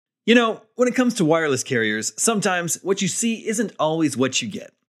You know, when it comes to wireless carriers, sometimes what you see isn't always what you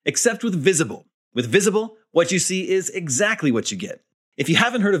get. Except with Visible. With Visible, what you see is exactly what you get. If you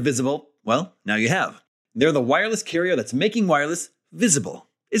haven't heard of Visible, well, now you have. They're the wireless carrier that's making wireless visible.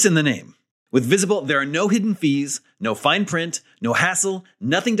 It's in the name. With Visible, there are no hidden fees, no fine print, no hassle,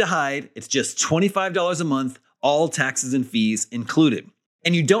 nothing to hide. It's just $25 a month, all taxes and fees included.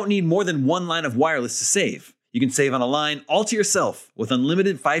 And you don't need more than one line of wireless to save. You can save on a line all to yourself with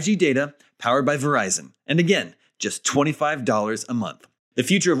unlimited 5G data powered by Verizon. And again, just $25 a month. The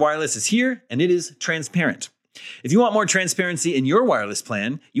future of wireless is here, and it is transparent. If you want more transparency in your wireless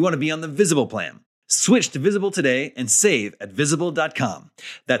plan, you want to be on the Visible plan. Switch to Visible today and save at Visible.com.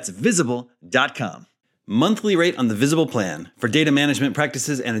 That's Visible.com. Monthly rate on the Visible plan. For data management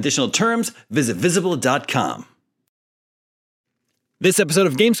practices and additional terms, visit Visible.com. This episode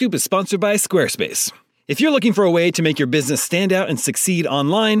of GameScoop is sponsored by Squarespace. If you're looking for a way to make your business stand out and succeed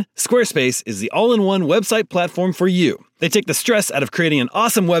online, Squarespace is the all-in-one website platform for you. They take the stress out of creating an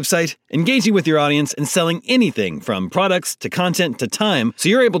awesome website, engaging with your audience, and selling anything from products to content to time, so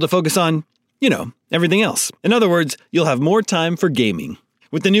you're able to focus on, everything else. In other words, you'll have more time for gaming.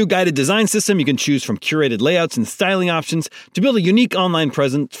 With the new guided design system, you can choose from curated layouts and styling options to build a unique online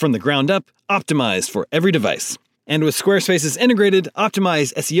presence from the ground up, optimized for every device. And with Squarespace's integrated,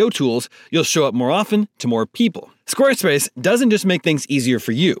 optimized SEO tools, you'll show up more often to more people. Squarespace doesn't just make things easier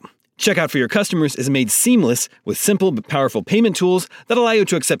for you. Checkout for your customers is made seamless with simple but powerful payment tools that allow you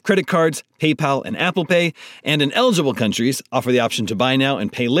to accept credit cards, PayPal, and Apple Pay, and in eligible countries, offer the option to buy now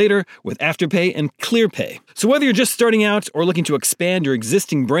and pay later with Afterpay and ClearPay. So whether you're just starting out or looking to expand your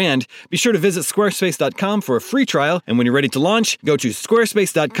existing brand, be sure to visit squarespace.com for a free trial, and when you're ready to launch, go to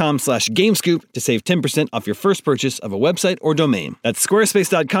squarespace.com/gamescoop to save 10% off your first purchase of a website or domain. That's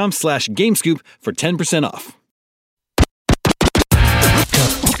squarespace.com/gamescoop for 10% off.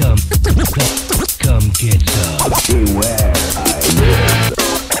 Come get some. Beware,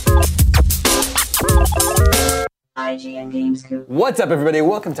 IGN GameScoop. What's up, everybody?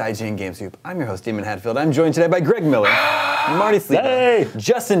 Welcome to IGN GameScoop. I'm your host, Damon Hatfield. I'm joined today by Greg Miller, Marty Sleeper,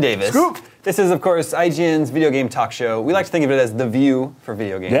 Justin Davis. Scoop. This is, of course, IGN's video game talk show. We like to think of it as The View for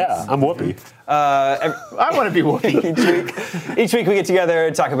video games. Yeah, I'm Whoopi. I want to be Whoopi. Each week we get together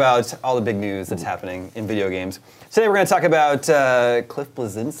and talk about all the big news that's happening in video games. Today we're going to talk about Cliff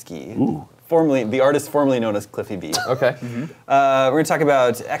Bleszinski, the artist formerly known as Cliffy B. Okay. Mm-hmm. We're going to talk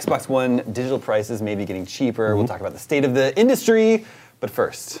about Xbox One digital prices maybe getting cheaper. Mm-hmm. We'll talk about the state of the industry. But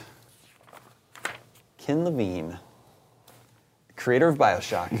first, Ken Levine, creator of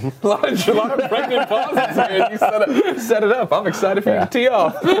BioShock. A lot of pregnant pauses here. You set it up. I'm excited for you to tee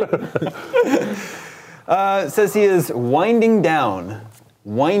off. Says he is winding down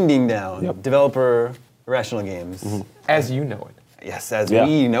developer Irrational Games. Mm-hmm. As you know it. Yes, as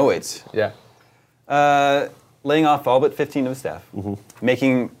we know it. Yeah. Laying off all but 15 of his staff,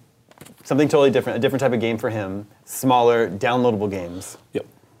 making something totally different, a different type of game for him, smaller, downloadable games. Yep.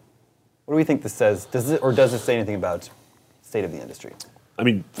 What do we think this says? Does it say anything about state of the industry? I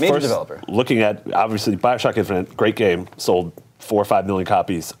mean, Major first, developer. Looking at, obviously, BioShock Infinite, great game, sold 4 or 5 million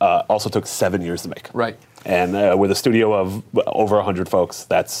copies, also took 7 years to make. Right. And with a studio of over 100 folks,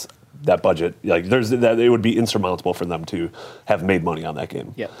 that budget, it would be insurmountable for them to have made money on that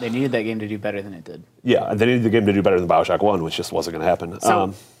game. Yeah, they needed that game to do better than it did. Yeah, they needed the game to do better than BioShock 1, which just wasn't going to happen.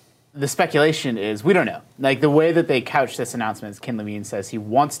 So the speculation is, we don't know. Like, the way that they couch this announcement is Ken Levine says he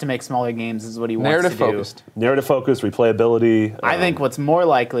wants to make smaller games, this is what he wants to do. Narrative focused, replayability. I think what's more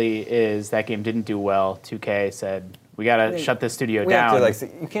likely is that game didn't do well. 2K said, we got to shut this studio down.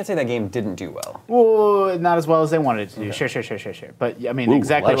 You can't say that game didn't do well. Well, not as well as they wanted it to do. Sure. But, I mean,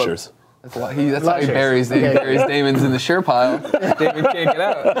 exactly what... Shares. That's how he buries Damon's in the share pile. Damon can't get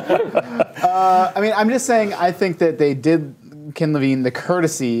out. I'm just saying, I think that they did Ken Levine the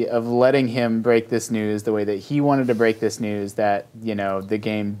courtesy of letting him break this news the way that he wanted to break this news, that, the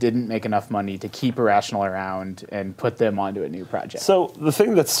game didn't make enough money to keep Irrational around and put them onto a new project. So the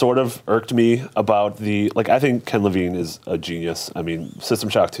thing that sort of irked me about I think Ken Levine is a genius. I mean, System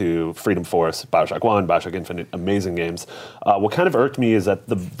Shock 2, Freedom Force, BioShock 1, BioShock Infinite, amazing games. What kind of irked me is that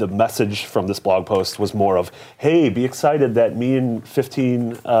the message from this blog post was more of, hey, be excited that me and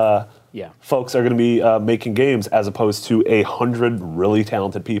 15 folks are going to be making games, as opposed to 100 really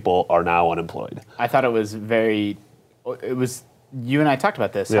talented people are now unemployed. I thought it was you and I talked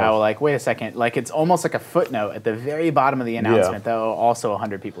about this, how, wait a second, it's almost like a footnote at the very bottom of the announcement, though also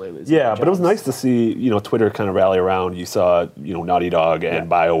 100 people are losing their jobs. But it was nice to see, Twitter kind of rally around. You saw, Naughty Dog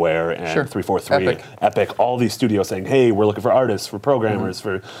and BioWare and 343, Epic, all these studios saying, hey, we're looking for artists, for programmers,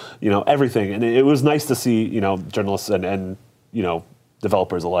 for, everything. And it was nice to see, journalists and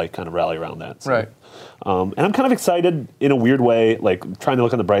developers alike kind of rally around that. So. Right. And I'm kind of excited in a weird way, like trying to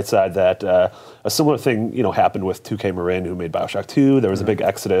look on the bright side that a similar thing, happened with 2K Marin, who made BioShock 2. There was a big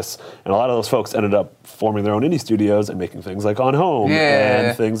exodus, and a lot of those folks ended up forming their own indie studios and making things like On Home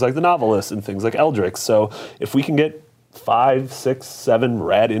and things like The Novelist and things like Eldritch. So if we can get 5, 6, 7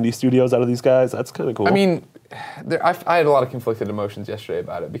 rad indie studios out of these guys, that's kind of cool. I mean, I had a lot of conflicted emotions yesterday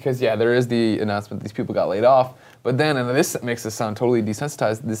about it because, there is the announcement that these people got laid off, but then, and this makes us sound totally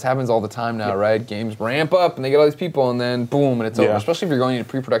desensitized, this happens all the time now, right? Games ramp up and they get all these people and then boom, and it's over, especially if you're going into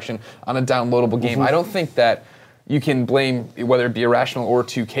pre-production on a downloadable game. I don't think that you can blame, whether it be Irrational or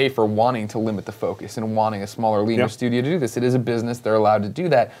 2K, for wanting to limit the focus and wanting a smaller, leaner studio to do this. It is a business, they're allowed to do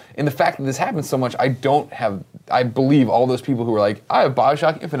that. And the fact that this happens so much, I believe all those people who are like, I have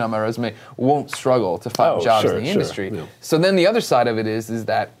BioShock Infinite on my resume, won't struggle to find jobs in the industry. Yeah. So then the other side of it is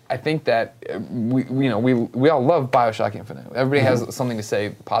that I think that we all love BioShock Infinite. Everybody has something to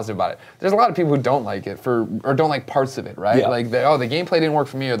say positive about it. There's a lot of people who don't like it or don't like parts of it, right? Yeah. Like, the gameplay didn't work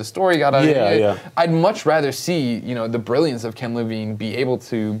for me, or the story got out of it. I'd much rather see, the brilliance of Ken Levine be able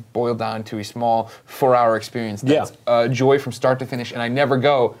to boil down to a small 4-hour experience that's joy from start to finish, and I never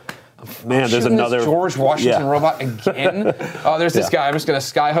go, man, there's another this George Washington robot again. Oh, there's this guy. I'm just gonna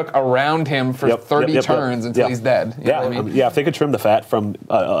skyhook around him for 30 turns until he's dead. You know what I mean? If they could trim the fat from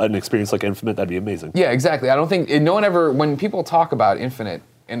an experience like Infinite, that'd be amazing. Yeah, exactly. I don't think no one ever, when people talk about Infinite,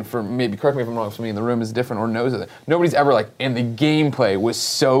 and for maybe correct me if I'm wrong, somebody in the room is different or knows it. Nobody's ever like, and the gameplay was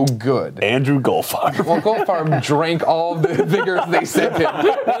so good. Andrew Goldfarb. Well, Goldfarb drank all of the vigors they sent him.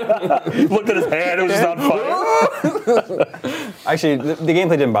 He looked at his hand; it was just on fire. Actually, the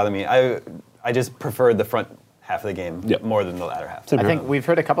gameplay didn't bother me. I just preferred the front half of the game more than the latter half. I think we've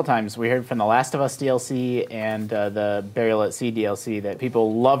heard a couple times. We heard from the Last of Us DLC and the Burial at Sea DLC that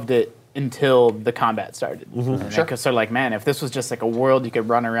people loved it until the combat started. And sort of like, man, if this was just like a world you could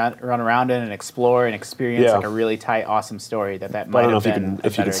run around in and explore and experience like a really tight, awesome story, that might have been. I don't know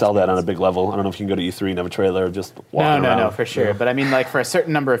if you can sell that on a big level. I don't know if you can go to E3 and have a trailer of just walking around. No, for sure. Yeah. But I mean, like, for a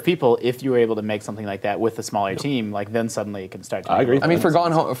certain number of people, if you were able to make something like that with a smaller team, like, then suddenly it can start to. I agree. I mean, for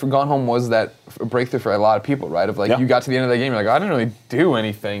Gone Home was that a breakthrough for a lot of people, right? Of like, you got to the end of the game, you're like, I didn't really do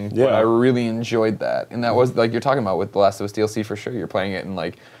anything, but I really enjoyed that. And that was like you're talking about with The Last of Us DLC for sure. You're playing it and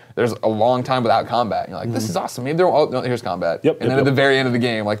like, there's a long time without combat. You're like, this is awesome. Maybe here's combat. And then at the very end of the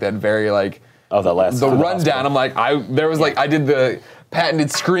game, like that very like the rundown. I'm like, I did the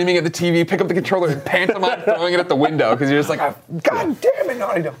patented screaming at the TV, pick up the controller, and pantomime throwing it at the window because you're just like, God damn it,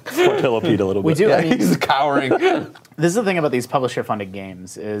 Naughty Dog. Pillow Pete a little bit. We do. Yeah, he's cowering. This is the thing about these publisher-funded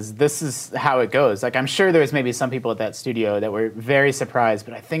games is this is how it goes. Like, I'm sure there's maybe some people at that studio that were very surprised,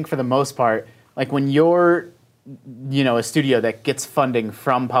 but I think for the most part, like when you're a studio that gets funding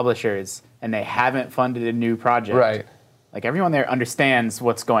from publishers and they haven't funded a new project. Right. Like, everyone there understands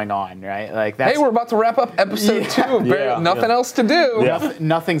what's going on, right? Like, that's, hey, we're about to wrap up episode 2. Nothing else to do.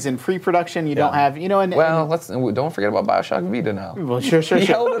 Nothing's in pre-production. You don't have, and don't forget about BioShock Vita now. Well, sure. He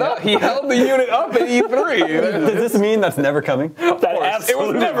held it up. He held the unit up at E3. Does this mean that's never coming? It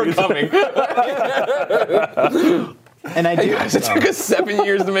was never coming. And I do. Hey guys, it took us 7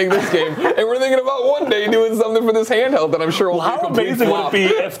 years to make this game, and we're thinking about one day doing something for this handheld that I'm sure will be a complete amazing flop. would it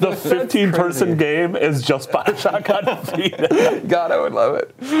be if the 15-person game is just BioShock on Vita? God, I would love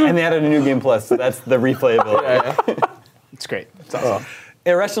it. And they added a new game plus, so that's the replayability. It's great. It's awesome.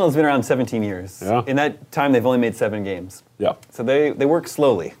 Irrational has been around 17 years. Yeah. In that time, they've only made 7 games. Yeah. So they work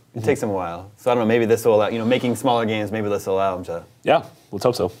slowly. It takes them a while. So I don't know, maybe this will allow, making smaller games, maybe this will allow them to let's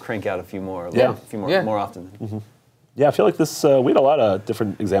hope so. crank out a few more, more often. Mm-hmm. Yeah, I feel like this. We had a lot of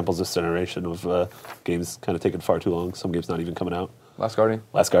different examples this generation of games kind of taking far too long. Some games not even coming out. Last Guardian.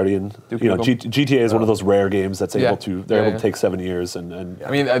 GTA is one of those rare games that's able to take 7 years and. I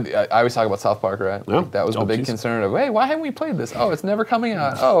mean, I always talk about South Park, right? Yeah. Like, that was the big concern of, hey, why haven't we played this? Oh, it's never coming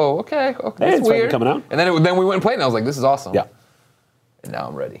out. Oh, okay, that's it's weird. coming out. And then we went and played, and I was like, this is awesome. Yeah. And now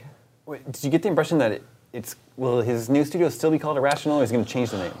I'm ready. Wait, did you get the impression that will his new studio still be called Irrational, or is he going to change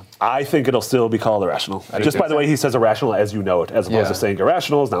the name? I think it'll still be called Irrational. Just by the way he says Irrational as you know it, as opposed to saying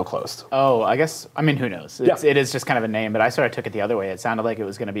Irrational is now closed. Oh, who knows? It is just kind of a name, but I sort of took it the other way. It sounded like it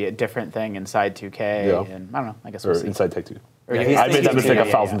was going to be a different thing inside 2K, and I don't know, I guess we'll see. Inside Take-Two. Or I made that mistake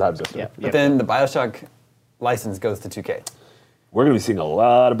 1,000 times yesterday. But then the BioShock license goes to 2K. We're going to be seeing a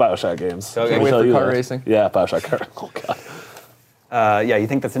lot of BioShock games. So wait for kart racing? Yeah, BioShock kart. Oh, God. You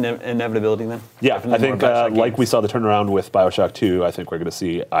think that's an inevitability then? Yeah, I think like we saw the turnaround with BioShock 2, I think we're going to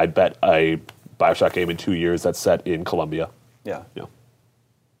see, I bet, a BioShock game in 2 years that's set in Colombia. Yeah. Who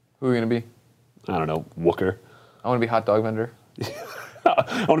are we going to be? I don't know, Wooker. I want to be hot dog vendor.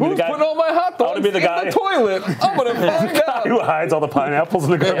 I want to be Who's the guy. putting all my hot dogs be the in guy- the toilet? I'm gonna find out. who hides all the pineapples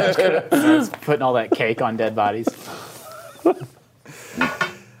in the garbage can. Putting all that cake on dead bodies.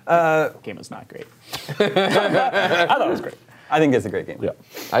 Game was not great. I thought it was great. I think it's a great game. Yeah.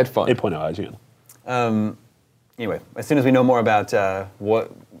 I had fun. 8.0 IGN. Anyway, as soon as we know more about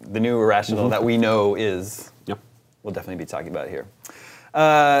what the new Irrational that we know is, Yep. we'll definitely be talking about it here.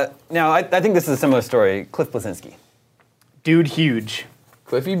 Now, I think this is a similar story. Cliff Bleszinski. Dude, huge.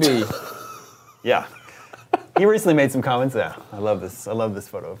 Cliffy B. Yeah. He recently made some comments. Yeah, I love this. I love this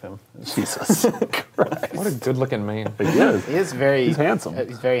photo of him. Jesus. What a good-looking man. He is. He is very. He's handsome.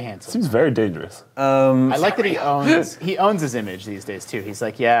 He's very handsome. Seems very dangerous. I like that he owns his image these days too. He's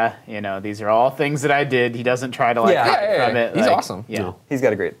like, yeah, these are all things that I did. He doesn't try to Yeah. hide from it. He's like, awesome. Yeah. No. He's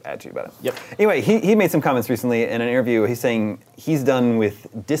got a great attitude about it. Yep. Anyway, he made some comments recently in an interview. He's saying he's done with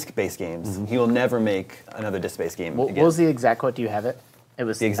disc-based games. He will never make another disc-based game What again. was the exact quote? Do you have it? It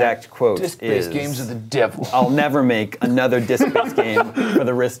was The exact quote Disc-based is, games are the devil. I'll never make another disc-based game for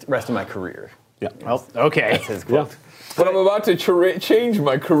the rest of my career. Yeah. Well, okay. That's his quote. But I'm about to change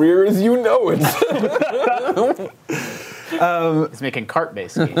my career as you know it. He's making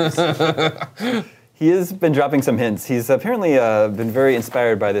cart-based games. He has been dropping some hints. He's apparently been very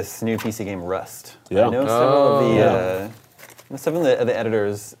inspired by this new PC game, Rust. Yeah. I know several of the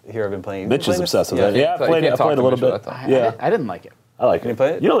editors here have been playing. Mitch is obsessed with Yeah, it. Yeah, you I played can't it talk a to little Mitch bit. about that. Yeah. I didn't like it. I like you it.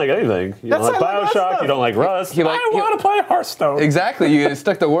 play it? You don't like anything. You don't That's like how I like Bioshock. Rust, You don't like Rust. He like- I want to play Hearthstone. Exactly. You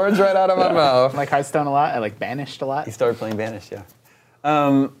stuck the words right out of my mouth. I like Hearthstone a lot. I like Banished a lot. He started playing Banished,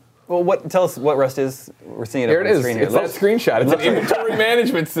 yeah. Well, tell us what Rust is. We're seeing it Here up it on the is. screen here. It's that screenshot. It's an inventory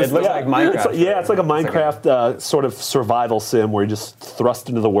management It system. looks like Minecraft. It's like a Minecraft sort of survival sim where you're just thrust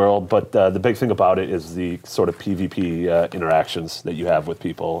into the world. But the big thing about it is the sort of PvP interactions that you have with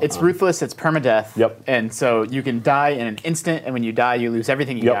people. It's ruthless. It's permadeath. Yep. And so you can die in an instant, and when you die, you lose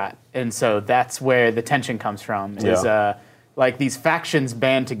everything you Yep. got. And so that's where the tension comes from. Is Yeah. like these factions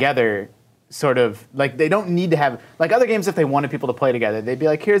band together. Sort of like they don't need to have like other games. If they wanted people to play together, they'd be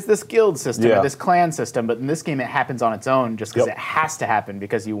like, "Here's this guild system Yeah. or this clan system." But in this game, it happens on its own, just because Yep. it has to happen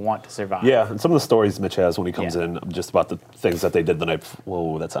because you want to survive. Yeah, and some of the stories Mitch has when he comes Yeah. in, just about the things that they did the night.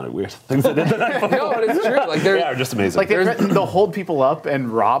 Whoa, that sounded weird. Things they did the night before. No, but it's true. Like there's Yeah, just amazing. Like they threaten to hold people up and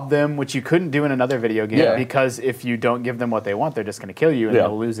rob them, which you couldn't do in another video game Yeah. because if you don't give them what they want, they're just going to kill you and Yeah.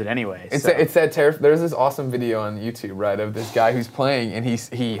 they'll lose it anyway. It's so. that, there's this awesome video on YouTube, right, of this guy who's playing and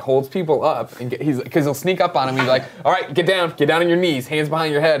he holds people up and because he'll sneak up on him and he's like, all right, get down on your knees, hands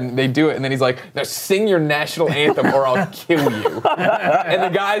behind your head, and they do it, and then he's like, now sing your national anthem or I'll kill you. And the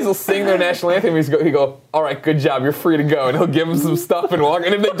guys will sing their national anthem and he go, all right, good job, you're free to go, and he'll give them some stuff and walk,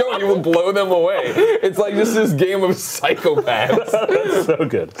 and if they don't, he will blow them away. It's like just this game of psychopaths. So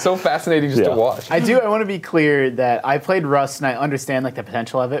good. So fascinating just to Yeah. watch. I want to be clear that I played Rust and I understand like the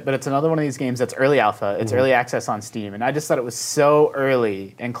potential of it, but it's another one of these games that's early alpha. It's early access on Steam, and I just thought it was so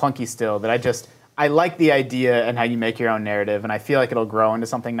early and clunky still that I like the idea and how you make your own narrative, and I feel like it'll grow into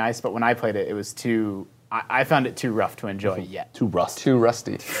something nice. But when I played it, it was I found it too rough to enjoy yet. Too rust. Too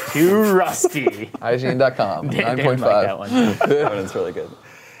rusty. Too rusty. IGN.com, Damn, 9.5. like that one. That one's really good.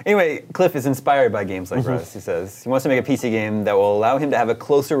 Anyway, Cliff is inspired by games like Rust. He says he wants to make a PC game that will allow him to have a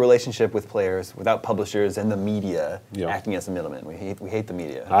closer relationship with players without publishers and the media acting as a middleman. We hate the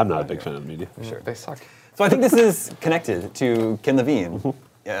media. I'm not a big fan of the media. Sure. They suck. So I think this is connected to Ken Levine. Cliff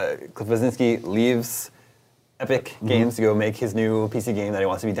Bleszinski leaves Epic Games to go make his new PC game that he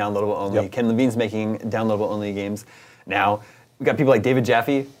wants to be downloadable only. Yep. Ken Levine's making downloadable only games. Now, we've got people like David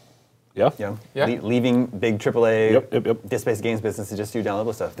Jaffe, Yeah. Yeah. leaving big AAA Yep. disc-based games business to just do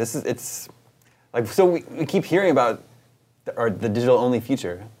downloadable stuff. It's like, so we keep hearing about the digital-only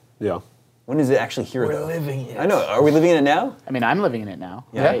future. Yeah. When is it actually here, We're though? living it. I know. Are we living in it now? I mean, I'm living in it now.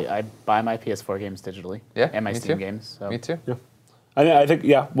 Yeah. I buy my PS4 games digitally. Yeah, And my me Steam too. games. So. Me too. Yeah. I think,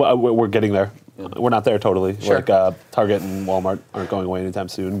 we're getting there. We're not there totally. Sure. Like, Target and Walmart aren't going away anytime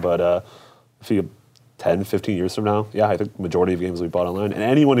soon, but if you 10, 15 years from now, I think the majority of games we bought online, and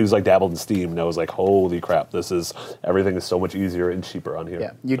anyone who's like dabbled in Steam knows like, holy crap, everything is so much easier and cheaper on here.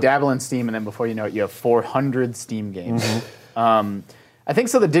 Yeah, you dabble in Steam, and then before you know it, you have 400 Steam games. I think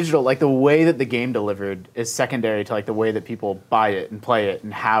so. The digital, like the way that the game delivered, is secondary to like the way that people buy it and play it,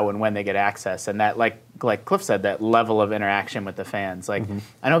 and how and when they get access, and that like Cliff said, that level of interaction with the fans. Like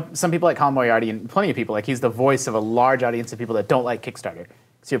I know some people like Colin Moriarty, and plenty of people like he's the voice of a large audience of people that don't like Kickstarter.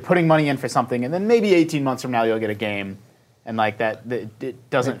 So you're putting money in for something, and then maybe 18 months from now you'll get a game. And like that it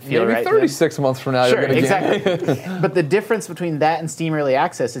doesn't feel Maybe right. 36 months from now, Sure, you'll get a game. exactly. But the difference between that and Steam Early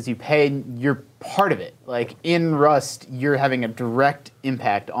Access is you're part of it. Like in Rust, you're having a direct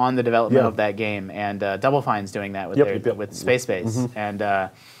impact on the development of that game, and Double Fine's doing that with with Space Base. And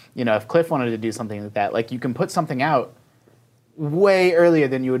if Cliff wanted to do something like that, like you can put something out way earlier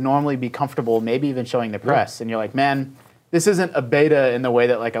than you would normally be comfortable, maybe even showing the press, and you're like, man. This isn't a beta in the way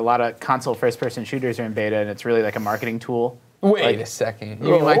that like a lot of console first-person shooters are in beta, and it's really like a marketing tool. Wait a second.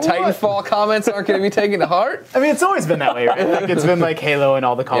 You mean my Titanfall comments aren't going to be taken to heart? I mean, it's always been that way, right? Like it's been like Halo and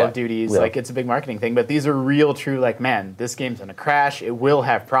all the Call of Yeah. Duties. Like it's a big marketing thing. But these are real, true. Like, man, this game's gonna crash. It will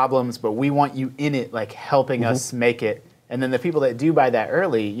have problems, but we want you in it, like helping us make it. And then the people that do buy that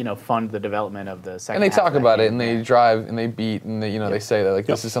early, fund the development of the second. And they half talk of that about it, game. and they drive, and they beat, and they, they say that like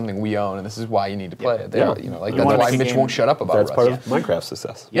this is something we own, and this is why you need to play it. They, Yeah. like You that's wanna why make a Mitch game- won't shut up about That's Rust. part of Minecraft's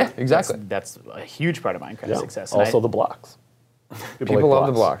success. Yeah, exactly. That's a huge part of Minecraft's Yeah. success. And Also the blocks. People love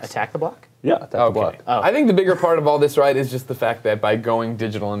the blocks. Attack the Block. Yeah, attack the block. Oh. I think the bigger part of all this, right, is just the fact that by going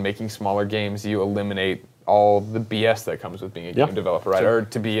digital and making smaller games, you eliminate all the BS that comes with being a game developer, right? Or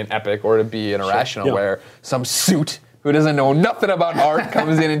to be an Epic, or to be an Irrational, Yeah. where some suit who doesn't know nothing about art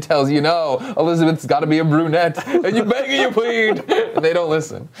comes in and tells you, no, Elizabeth's got to be a brunette, and you beg and you plead, and they don't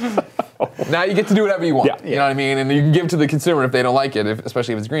listen. Now you get to do whatever you want, Yeah. you know what I mean? And you can give to the consumer if they don't like it,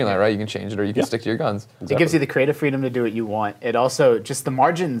 especially if it's greenlight, right? You can change it, or you can stick to your guns. It gives you the creative freedom to do what you want. It also, just the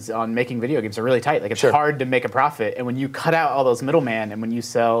margins on making video games are really tight. Like, it's hard to make a profit. And when you cut out all those middlemen, and when you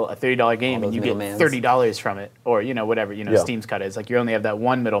sell a $30 game and you get $30 from it, or, whatever, Steam's cut is, like, you only have that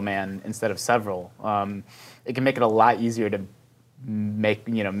one middleman instead of several. It can make it a lot easier to make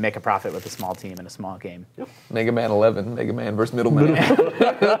a profit with a small team and a small game. Mega Man 11, Mega Man versus Middleman.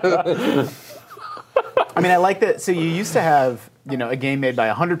 I mean, I like that. So you used to have, a game made by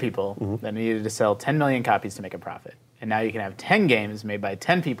 100 people that needed to sell 10 million copies to make a profit. And now you can have 10 games made by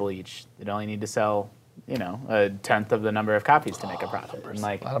 10 people each that only need to sell, a tenth of the number of copies to make a profit. And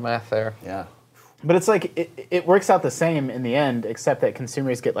like, A lot of math there. Yeah. but it's like, it works out the same in the end, except that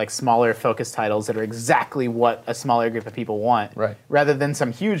consumers get like smaller focused titles that are exactly what a smaller group of people want. Right. Rather than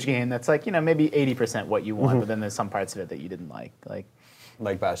some huge game that's like, maybe 80% what you want, but then there's some parts of it that you didn't like. Like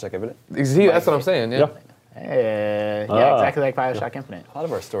Bioshock Infinite. See, that's what I'm saying, yeah. Yeah, exactly like Bioshock Infinite. A lot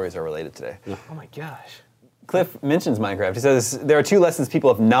of our stories are related today. Oh my gosh. Cliff mentions Minecraft. He says, there are 2 lessons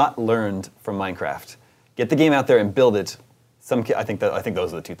people have not learned from Minecraft. Get the game out there and build it. I think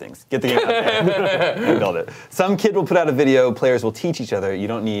those are the 2 things. Get the game out there and build it. Some kid will put out a video, players will teach each other. You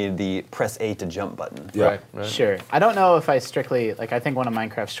don't need the press A to jump button. Right. Sure. I don't know if I strictly, I think one of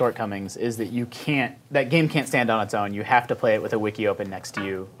Minecraft's shortcomings is that that game can't stand on its own. You have to play it with a wiki open next to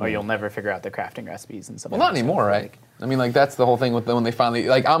you, or you'll never figure out the crafting recipes and stuff. Well, not anymore, right? I mean, like, that's the whole thing with when they finally,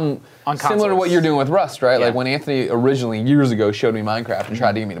 like, I'm On similar to what consoles. you're doing with Rust, right? Yeah. Like, when Anthony originally, years ago, showed me Minecraft and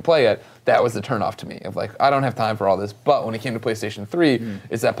tried to get me to play it, that was the turnoff to me of, like, I don't have time for all this. But when it came to PlayStation 3,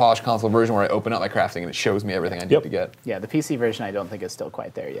 it's that polished console version where I open up my crafting and it shows me everything I need to get. Yeah, the PC version I don't think is still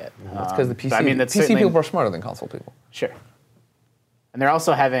quite there yet. That's because the PC, but I mean, that's PC certainly- people are smarter than console people. Sure. And they're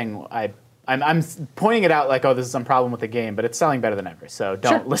also having, I'm pointing it out like, oh, this is some problem with the game, but it's selling better than ever. So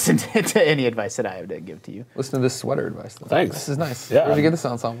don't listen to any advice that I have to give to you. Listen to this sweater advice, though. Thanks. This is nice. Yeah. Where'd you get this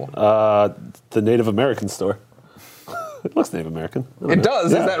ensemble? The Native American store. It looks Native American. It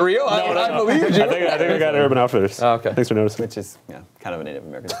does. Is that real? I believe you. I think I got Urban Outfitters. Oh, okay. Thanks for noticing. Which is kind of a Native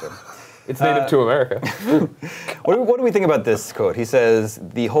American story. It's native to America. What do we think about this quote? He says,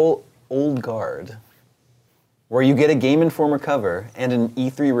 the whole old guard, where you get a Game Informer cover and an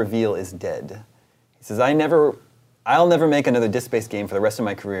E3 reveal is dead. He says, I'll never make another disc-based game for the rest of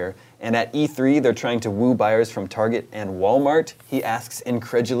my career, and at E3 they're trying to woo buyers from Target and Walmart, he asks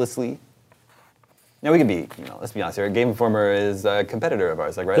incredulously. Now we can be, let's be honest here, Game Informer is a competitor of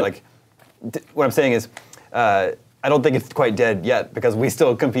ours, right? Like, what I'm saying is, I don't think it's quite dead yet because we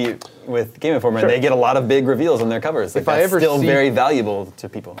still compete with Game Informer and they get a lot of big reveals on their covers. Like, that's still very valuable to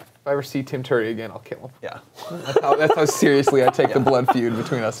people. If I ever see Tim Turry again, I'll kill him. Yeah. That's how seriously I take the blood feud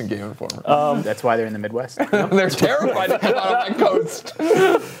between us and Game Informer. That's why they're in the Midwest. They're terrified to come out on my coast.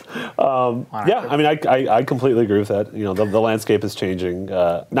 Yeah, I mean, I completely agree with that. The landscape is changing.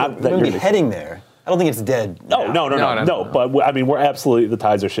 Not that We're you're heading there. I don't think it's dead. No. But I mean, we're absolutely, the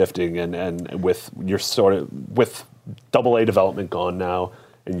tides are shifting, and with your with AA development gone now,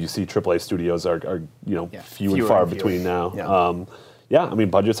 and you see AAA studios are few and far between now. Yeah. I mean,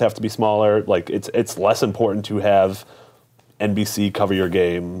 budgets have to be smaller. Like, it's less important to have NBC cover your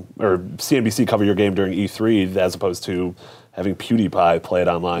game or CNBC cover your game during E3 as opposed to having PewDiePie play it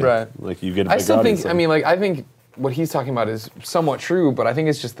online. Right. Like, you get a big I still audience. think, I mean, like, I think what he's talking about is somewhat true, but I think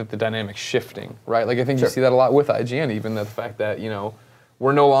it's just that the dynamic's shifting, right? Like I think you see that a lot with IGN, even the fact that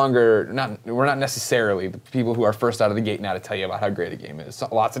we're no longer we're not necessarily the people who are first out of the gate now to tell you about how great a game is. So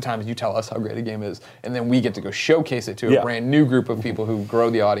lots of times you tell us how great a game is, and then we get to go showcase it to a brand new group of people who grow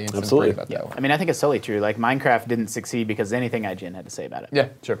the audience and bring that that way. I mean, I think it's totally true. Like Minecraft didn't succeed because anything IGN had to say about it. Yeah,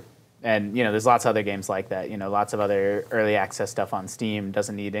 sure. And there's lots of other games like that. Lots of other early access stuff on Steam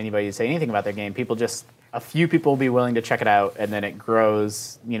doesn't need anybody to say anything about their game. A few people will be willing to check it out, and then it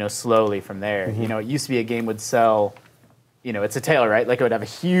grows, slowly from there. It used to be a game would sell, it's a tale, right? Like it would have a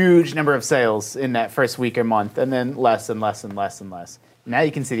huge number of sales in that first week or month, and then less and less and less and less. Now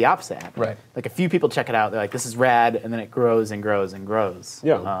you can see the opposite happen. Right. Like a few people check it out, they're like, this is rad, and then it grows and grows and grows.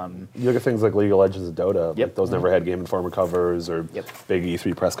 Yeah. You look at things like League of Legends and Dota. Yep. Like those never had Game Informer covers or big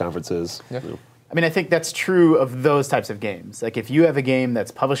E3 press conferences. Yep. I mean, I think that's true of those types of games. Like if you have a game that's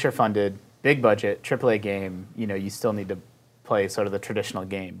publisher funded, big budget, AAA game, you still need to play sort of the traditional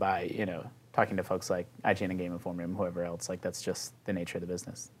game by, talking to folks like IGN and Game Informer and whoever else. Like that's just the nature of the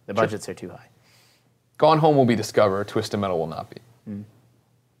business. The budgets are too high. Gone Home will be Discover, Twisted Metal will not be.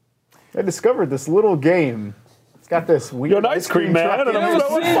 I discovered this little game. It's got this weird You're an ice cream man, and I'm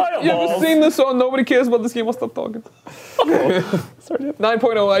throwing You ever fireballs. seen this song? Nobody cares about this game. I'll stop talking. 9.0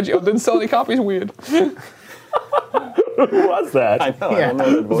 IGN didn't sell any copies. Weird. Who was that? I know. I don't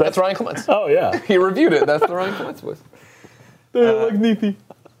know that voice. That's Ryan Clements. Oh, yeah. He reviewed it. That's the Ryan Clements voice. Like Neethi.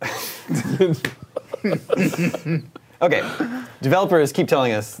 Okay, developers keep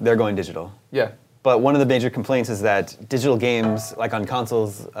telling us they're going digital. Yeah. But one of the major complaints is that digital games, like on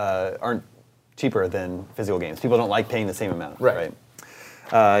consoles, aren't cheaper than physical games. People don't like paying the same amount. Right.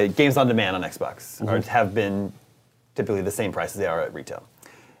 Games on demand on Xbox have been typically the same price as they are at retail.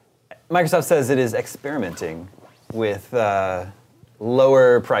 Microsoft says it is experimenting with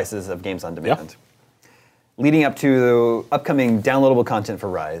lower prices of games on demand. Leading up to upcoming downloadable content for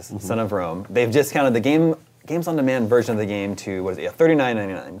Rise, Son of Rome, they've discounted the games on demand version of the game to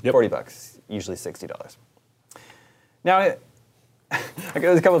 $39.99, $40, usually $60. Now,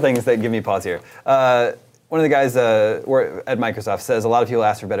 there's a couple of things that give me pause here. One of the guys at Microsoft says a lot of people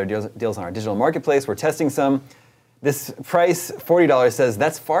ask for better deals on our digital marketplace. We're testing some. This price, $40, says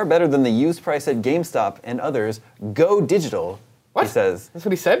that's far better than the used price at GameStop and others. Go digital, he says. That's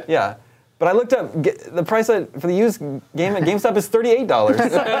what he said? Yeah. But I looked up, the price for the used game at GameStop is $38.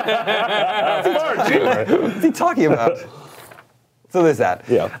 What's he talking about? So there's that.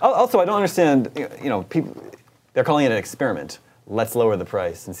 Yeah. Also, I don't understand, people, they're calling it an experiment. Let's lower the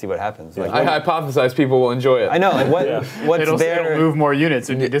price and see what happens. Like, I hypothesize people will enjoy it. I know. Like what's It'll their move more units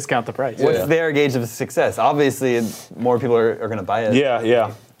when you discount the price. what's their gauge of success? Obviously, more people are going to buy it.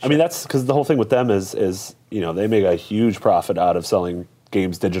 Yeah. I mean, that's because the whole thing with them is they make a huge profit out of selling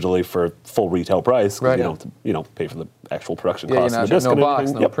games digitally for full retail price. Right. You don't have to, pay for the actual production Yeah, costs. you're of the not disc no and box,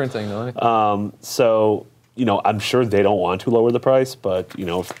 everything. no printing, no anything. So, I'm sure they don't want to lower the price, but,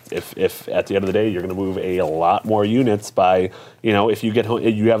 if at the end of the day you're going to move a lot more units by, if you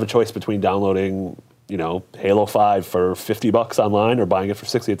have a choice between downloading, Halo 5 for $50 online or buying it for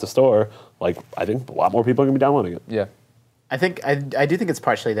 $60 at the store, like, I think a lot more people are going to be downloading it. Yeah. I do think it's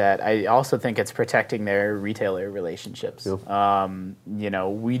partially that. I also think it's protecting their retailer relationships. Yeah.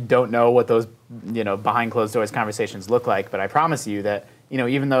 We don't know what those, behind closed doors conversations look like, but I promise you that,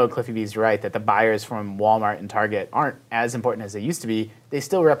 even though Cliffy B's right that the buyers from Walmart and Target aren't as important as they used to be, they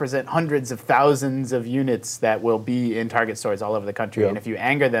still represent hundreds of thousands of units that will be in Target stores all over the country. Yeah. And if you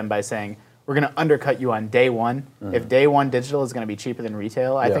anger them by saying, we're going to undercut you on day one, if day one digital is going to be cheaper than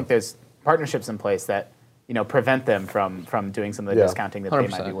retail, I think there's partnerships in place that prevent them from doing some of the discounting that they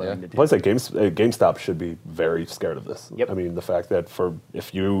might be willing to do. Plus, GameStop should be very scared of this. Yep. I mean, the fact that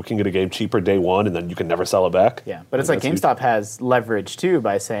if you can get a game cheaper day one and then you can never sell it back. Yeah, but it's like GameStop has leverage too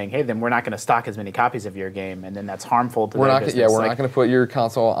by saying, "Hey, then we're not going to stock as many copies of your game," and then that's harmful to their business. We're not going to put your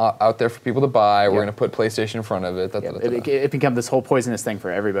console out there for people to buy. We're going to put PlayStation in front of it. It becomes this whole poisonous thing for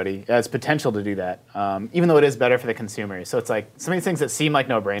everybody. It has potential to do that, even though it is better for the consumer. So it's like some of these things that seem like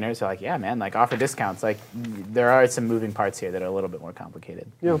no-brainers are like, yeah, man, like offer discounts. Like there are some moving parts here that are a little bit more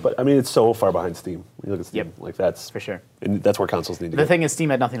complicated. Yeah, but I mean, it's so far behind Steam. When you look at Steam, Yep. like that's For sure. and that's where consoles need to The go. thing is, Steam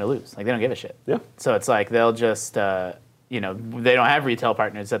had nothing to lose. Like they don't give a shit. Yeah. So it's like they'll just, they don't have retail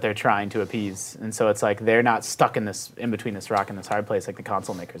partners that they're trying to appease, and so it's like they're not stuck in between this rock and this hard place like the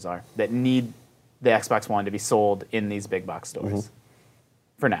console makers are that need the Xbox One to be sold in these big box stores.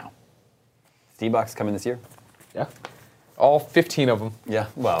 For now. Steam Box coming this year? Yeah. All 15 of them. Yeah.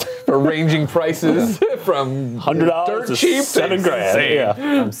 Well, For ranging prices from $100 dirt to cheap to $7,000. insane.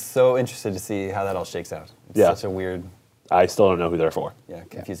 Yeah. I'm so interested to see how that all shakes out. It's Yeah. such a weird, I still don't know who they're for.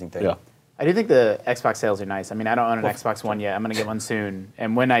 confusing thing. Yeah. I do think the Xbox sales are nice. I mean, I don't own an Xbox One yet. I'm going to get one soon.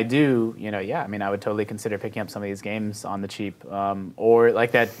 And when I do, I mean, I would totally consider picking up some of these games on the cheap. Or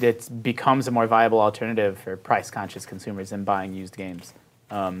like that, it becomes a more viable alternative for price-conscious consumers than buying used games.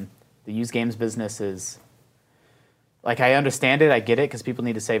 The used games business is, like, I understand it, I get it, because people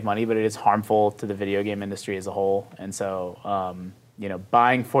need to save money, but it is harmful to the video game industry as a whole. And so,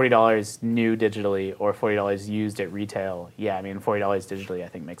 buying $40 new digitally or $40 used at retail, I mean, $40 digitally I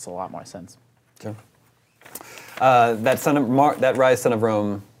think makes a lot more sense. Sure. That Rise Son of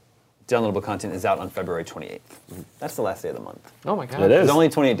Rome downloadable content is out on February 28th. That's the last day of the month. Oh my god. It is. There's only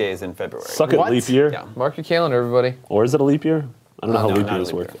 28 days in February. Suck it, leap year. Yeah. Mark your calendar, everybody. Or is it a leap year? I don't know how No, leap not a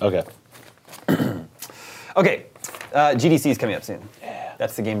years leap work. Okay. Okay, GDC is coming up soon.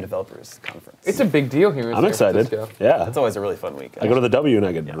 That's the Game Developers Conference. It's a big deal here in I'm San excited. Francisco. Yeah. It's always a really fun week. I go to the W and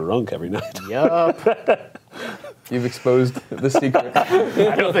I get drunk every night. Yup. You've exposed the secret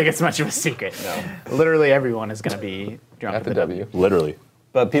I don't think it's much of a secret. No. Literally everyone is going to be drunk at the W. Literally.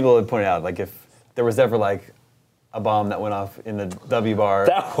 But people have pointed out, like, if there was ever, like, a bomb that went off in the W bar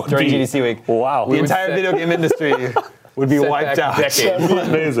That would during be- GDC week, Wow. the entire set- video game industry would be set wiped back out. decades. That'd be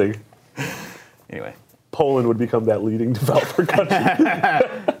amazing. Anyway. Poland would become that leading developer country.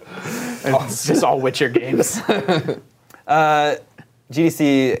 It's just all Witcher games.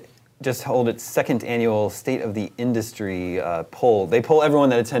 GDC just held its second annual State of the Industry poll. They poll everyone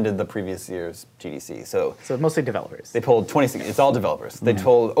that attended the previous year's GDC. So So mostly developers. they polled 26, it's all developers. They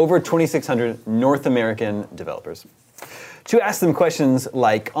polled over 2,600 North American developers to ask them questions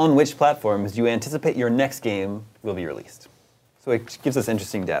like, on which platforms do you anticipate your next game will be released? So it gives us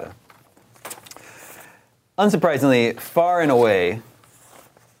interesting data. Unsurprisingly, far and away,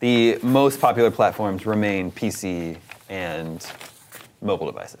 the most popular platforms remain PC and mobile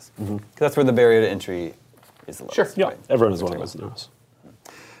devices. 'Cause that's where the barrier to entry is the lowest. Sure. Yeah, right? everyone is one of those knows.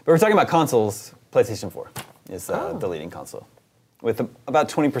 But we're talking about consoles. PlayStation 4 is the leading console, with about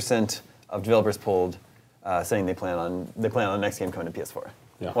 20% of developers polled saying they plan on the next game coming to PS4.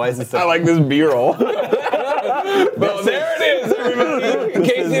 Yeah. Why is this? I like this B-roll. Well, there it is, everybody. In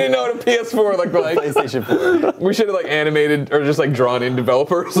case you didn't know what a PS4 looked like. PlayStation 4. We should have like animated or just like drawn in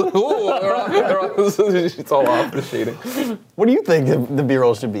developers. Ooh, it's all off the shading. What do you think the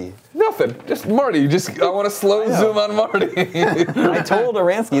B-roll should be? Nothing. Just Marty. I want to slow zoom on Marty. I told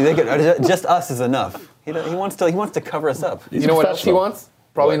Aransky they could, just us is enough. He wants to cover us up. You know what else he wants?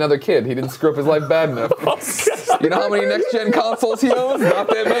 Probably another kid. He didn't screw up his life bad enough. You know how many next-gen consoles he owns? Not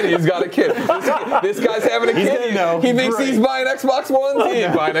that many. He's got a kid. This guy's having a He's kid. gonna know. He thinks he's buying Xbox Ones. He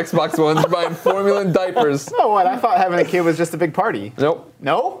ain't buying Xbox Ones. He's buying formula and diapers. Oh, what? I thought having a kid was just a big party. Nope.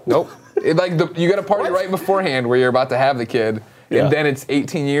 No? Nope. You got a party right beforehand where you're about to have the kid. Yeah. And then it's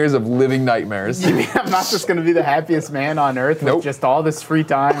 18 years of living nightmares. You mean I'm not just going to be the happiest man on earth Nope. with just all this free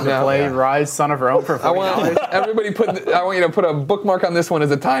time to No. play Yeah. Rise Son of Rome for $40? I want everybody I want you to put a bookmark on this one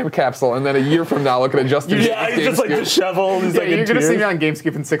as a time capsule, and then a year from now look at Justin. Yeah, he's just like disheveled. He's Yeah, like you're in going to see tears. me on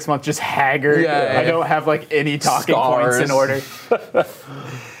GameScoop in 6 months just haggard. Yeah, I yeah. don't have like any talking points in Scars. order.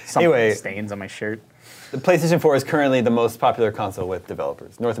 Some Anyway. stains on my shirt. The PlayStation 4 is currently the most popular console with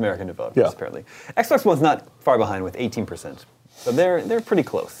developers, North American developers, Yeah. apparently. Xbox One's not far behind with 18%. So they're pretty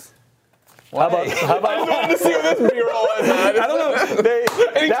close. How about I just wanted to see what this B-roll was. I don't know.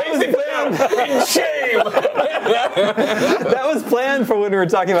 That was planned. In shame. That was planned for when we were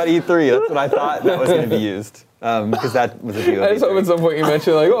talking about E3. That's what I thought that was going to be used. Because that was a view of I just hope E3. at some point you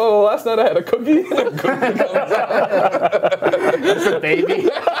mention like, oh, last night I had a cookie. And a cookie comes out. It's a baby.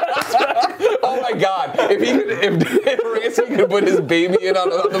 Oh my God! If Ransom could put his baby in on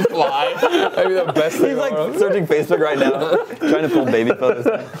the fly, that'd be the best thing. He's in the like world. searching Facebook right now, trying to pull baby photos.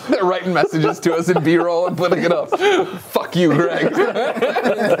 They're writing messages to us in B-roll and putting it up. Fuck you, Greg.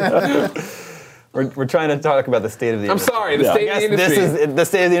 We're trying to talk about the state of the I'm industry. sorry. The Yeah. state I of the guess industry. the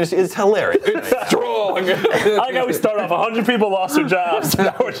state of the industry is hilarious. It's strong. I like how we start off 100 people lost their jobs.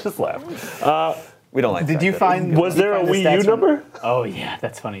 Now we're just laughing. We don't like Did that. you find? Was there a Wii U number? Oh yeah,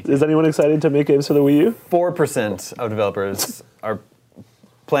 that's funny. Too. Is anyone excited to make games for the Wii U? 4% of developers are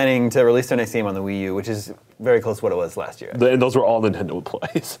planning to release their next game on the Wii U, which is very close to what it was last year. And those were all Nintendo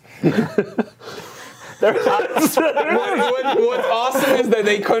plays. What's awesome is that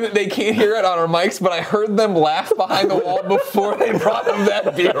they can't hear it on our mics, but I heard them laugh behind the wall before they brought them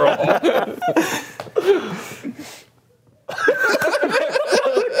that B-roll.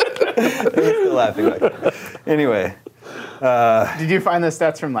 Still laughing like that. Anyway, Did you find the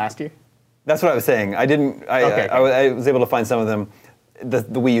stats from last year? that's what I was saying. I didn't. Okay. I was able to find some of them. The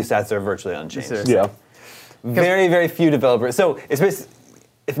Wii U stats are virtually unchanged. Sure. Yeah. Very, very few developers. So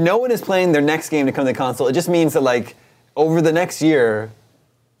if no one is playing their next game to come to the console, it just means that like over the next year,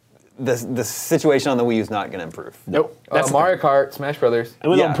 the situation on the Wii U is not going to improve. Nope. That's the Mario thing. Kart, Smash Brothers.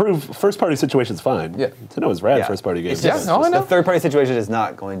 And with Yeah. improve first-party situation's fine. Yeah. Nintendo is rad Yeah. first-party games. It's just, Yeah, no, I know. the third-party situation is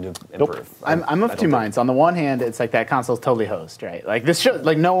not going to improve. I'm of two minds. On the one hand, it's like that console's totally hosed, right? Like this show,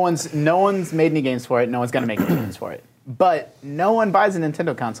 like no one's made any games for it. No one's gonna make any games for it. But no one buys a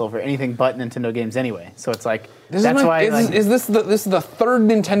Nintendo console for anything but Nintendo games anyway. So it's like that's why. Is this the third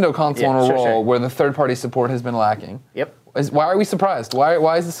Nintendo console Yeah, in a sure, row sure. where the third-party support has been lacking? Yep. Why are we surprised?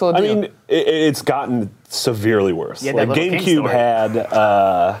 Why is this still a I deal? mean, it's gotten severely worse. Yeah, that like little King GameCube story. had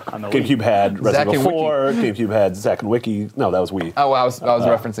the GameCube Wii. had Zack Resident and Evil 4. GameCube had Zack and Wiki. No, that was Wii. I was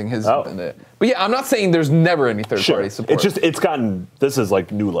referencing his. oh. But yeah, I'm not saying there's never any third-party Sure. support. It's gotten. This is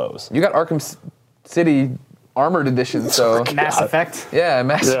like new lows. You got Arkham City Armored Edition, so Mass Effect. yeah,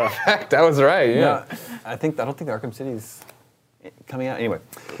 Mass Yeah. Effect. That was right. Yeah. No, I don't think the Arkham City's coming out anyway.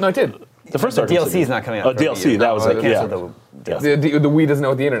 No, it did. The first The Arkham DLC City. is not coming out. Oh, for Wii DLC. U. That was They it. Yeah. canceled the DLC. The Wii doesn't know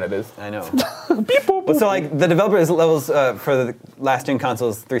what the internet is. I know. But so like the developers levels for the last gen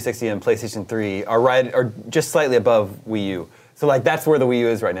consoles, 360 and PlayStation 3, are just slightly above Wii U. So like that's where the Wii U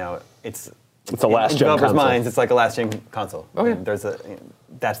is right now. It's a last in gen developers' console. minds. It's like a last gen console. Okay. And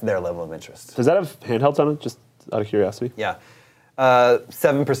that's their level of interest. Does that have handhelds on it? Just out of curiosity. Yeah.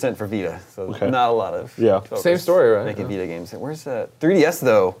 7% for Vita, so Okay. not a lot of Yeah. developers Same story, right? making Vita games. Where's 3DS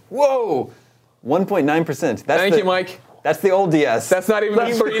though? Whoa, 1.9%. That's Thank you, Mike. That's the old DS. That's not even the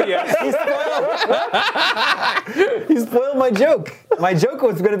 3DS. He spoiled my joke. My joke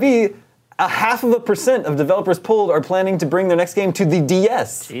was going to be 0.5% of developers polled are planning to bring their next game to the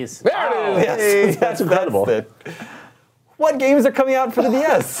DS. Jeez. There it is. Yes, That's incredible. What games are coming out for the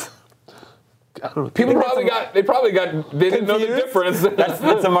DS? People probably they didn't know the Confused? difference.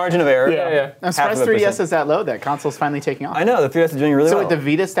 That's a margin of error. yeah. I'm surprised Half of a 3DS percent. is that low. That console's finally taking off. I know, the 3DS is doing really So well. with the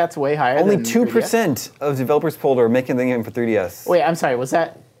Vita stats way higher. Only than 2% of developers polled are making the game for 3DS. Wait, I'm sorry. Was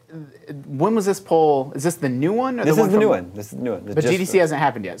that? When was this poll? Is this the new one? Or This the is one the new from- one. This is the new one. But GDC hasn't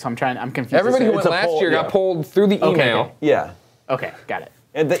happened yet, so I'm confused. Everybody who as went to- last poll, year yeah. got polled through the Okay, email. okay. Yeah. Okay, got it.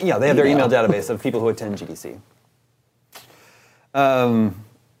 And they have their email database of people who attend GDC.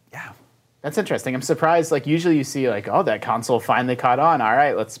 Yeah. That's interesting. I'm surprised. Like usually you see like, oh, that console finally caught on. All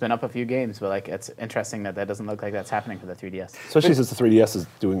right, let's spin up a few games. But like, it's interesting that doesn't look like that's happening for the 3DS. Especially since the 3DS is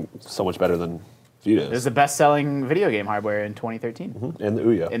doing so much better than Vita It was is. the best-selling video game hardware in 2013 And the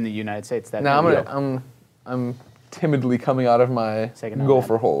Ouya. in the United States. That Now video. I'm timidly coming out of my Second on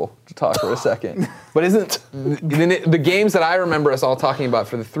gopher hole to talk for a second. But isn't the games that I remember us all talking about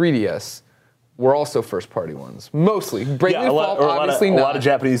for the 3DS were also first-party ones, mostly. Bravely Default, obviously a not. lot of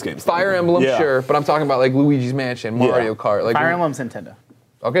Japanese games. Fire Emblem, Yeah. sure, but I'm talking about like Luigi's Mansion, Mario Kart. Like, Fire Emblem's Nintendo.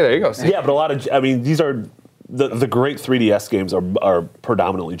 Okay, there you go. See? Yeah, but a lot of, I mean, these are, the great 3DS games are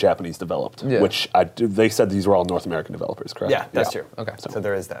predominantly Japanese developed, Yeah. which they said these were all North American developers, correct? Yeah, that's true. Okay. So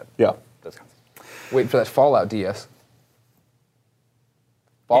there is that. Yeah. Those concepts. Wait for that Fallout DS.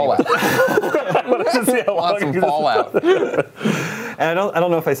 Fallout. Want some Fallout. And I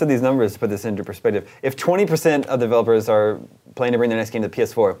don't know if I said these numbers to put this into perspective. If 20% of developers are planning to bring their next game to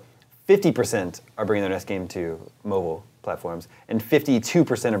PS4, 50% are bringing their next game to mobile platforms, and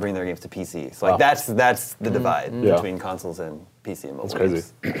 52% are bringing their games to PC. So like Wow. that's the divide Yeah. between consoles and PC and mobile. That's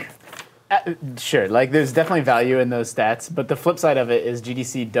crazy. games. Sure, like there's definitely value in those stats, but the flip side of it is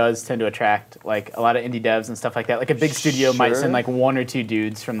GDC does tend to attract like a lot of indie devs and stuff like that. Like a big studio might Sure. send like one or two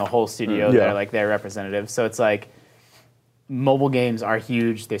dudes from the whole studio Yeah. that are like their representatives. So it's like mobile games are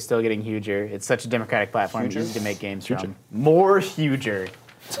huge. They're still getting huger. It's such a democratic platform, easy to make games from. More huger.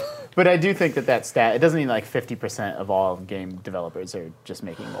 But I do think that stat, it doesn't mean like 50% of all game developers are just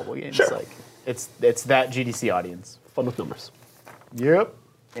making mobile games. Sure. Like it's that GDC audience. Fun with numbers. Yep.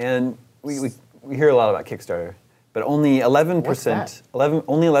 And we hear a lot about Kickstarter, but only 11%,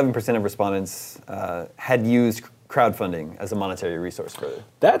 only 11% of respondents had used crowdfunding as a monetary resource for the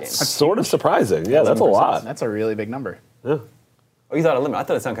That's game. sort of surprising. Yeah, that's a lot. That's a really big number. Yeah. Oh, you thought 11? I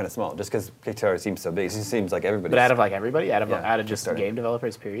thought it sounded kind of small, just because Kickstarter seems so big. It seems like everybody. But out of like everybody, out of Yeah, just Kickstarter. game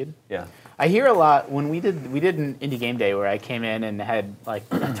developers, period. Yeah. I hear a lot when we did an indie game day where I came in and had like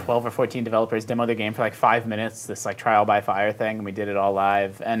 12 or 14 developers demo their game for like 5 minutes, this like trial by fire thing, and we did it all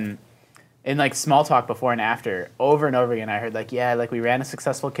live. And in like small talk before and after, over and over again, I heard like, yeah, like we ran a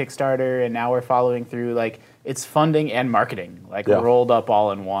successful Kickstarter and now we're following through. Like it's funding and marketing, like Yeah. rolled up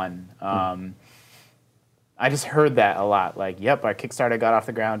all in one. I just heard that a lot. Like, yep, our Kickstarter got off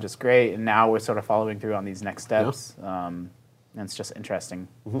the ground just great, and now we're sort of following through on these next steps. And it's just interesting.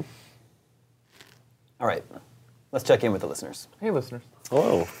 All right. Let's check in with the listeners. Hey, listeners.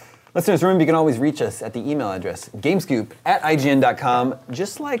 Hello. Listeners, remember you can always reach us at the email address gamescoop@ign.com,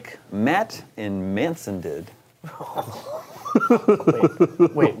 just like Matt and Manson did.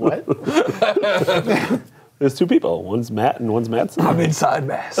 Wait, what? There's two people. One's Matt and one's Madsen. I'm inside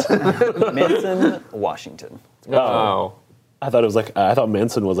Mass. Manson, Washington. Oh. I thought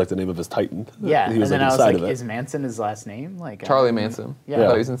Manson was like the name of his Titan. Yeah, He was and then like I was inside like, of it. is Manson his last name? Like Charlie Manson. Yeah. I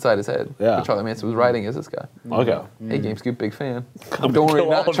thought he was inside his head. Yeah. But Charlie Manson was writing as this guy. Okay. Hey, GameScoop, big fan. Come Don't worry,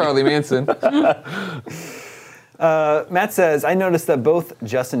 kill all not of you. Charlie Manson. Matt says, I noticed that both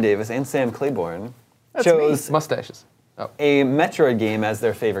Justin Davis and Sam Claiborne That's chose Mustaches. Oh. a Metroid game as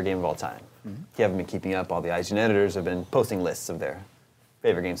their favorite game of all time. If you haven't been keeping up, all the IGN editors have been posting lists of their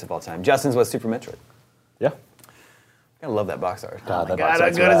favorite games of all time. Justin's was Super Metroid. Yeah. I love that box art. God, that God, box how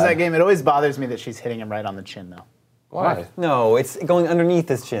art's good is rad. that game? It always bothers me that she's hitting him right on the chin, though. Why? No, it's going underneath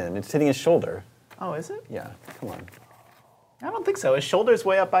his chin. It's hitting his shoulder. Oh, is it? Yeah, come on. I don't think so. His shoulder's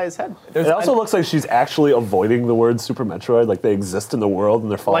way up by his head. It also looks like she's actually avoiding the word Super Metroid, like they exist in the world and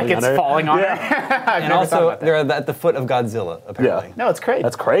they're falling Like on it's her. falling on her. I've And never thought also, about that. they're at the foot of Godzilla, apparently. Yeah. No, it's great.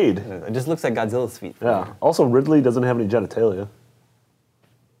 That's Kraid. It just looks like Godzilla's feet. Yeah. Also, Ridley doesn't have any genitalia.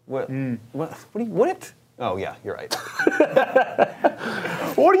 What? What? Oh, yeah, you're right.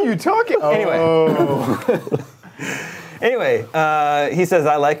 What are you talking? Anyway, he says,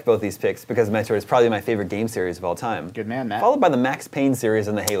 I like both these picks because Metroid is probably my favorite game series of all time. Good man, Matt. Followed by the Max Payne series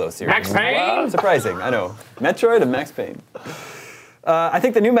and the Halo series. Max Payne? Wow, surprising, I know. Metroid and Max Payne. I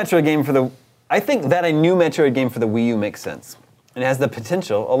think that a new Metroid game for the Wii U makes sense. And has the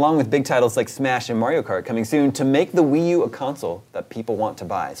potential, along with big titles like Smash and Mario Kart coming soon, to make the Wii U a console that people want to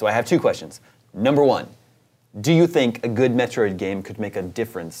buy. So I have two questions. Number one, do you think a good Metroid game could make a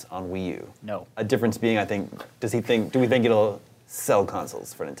difference on Wii U? No. A difference being, do we think it'll sell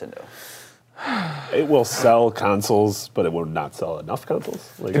consoles for Nintendo? It will sell consoles, but it will not sell enough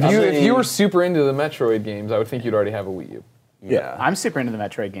consoles. Like, If you were super into the Metroid games, I would think you'd already have a Wii U. Yeah. I'm super into the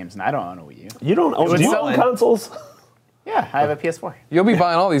Metroid games, and I don't own a Wii U. you don't own, would do you sell own it. consoles? Yeah, I have a PS4. You'll be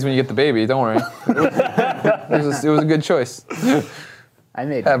buying all these when you get the baby, don't worry. It was a good choice, I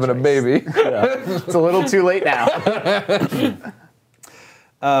made my having a choice. baby. It's a little too late now.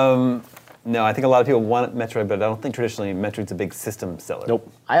 No, I think a lot of people want Metroid, but I don't think traditionally Metroid's a big system seller. Nope.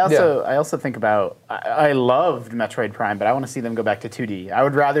 I also think about I loved Metroid Prime, but I want to see them go back to 2D. I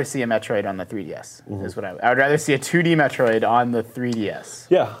would rather see a Metroid on the 3DS. Is what I would rather see a 2D Metroid on the 3DS.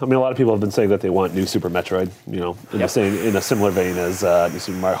 Yeah, I mean, a lot of people have been saying that they want new Super Metroid, in a similar vein as new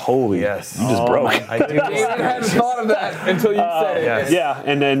Super Mario. Holy, Yes. you just broke. I do. I hadn't thought of that until you said it. yes. Yeah,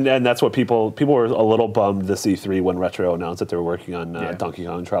 and that's what people were a little bummed this E3 when Retro announced that they were working on Donkey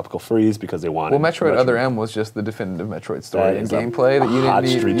Kong Tropical Freeze because they wanted. Well, Metroid Other M was just the definitive Metroid story and is a gameplay that you hot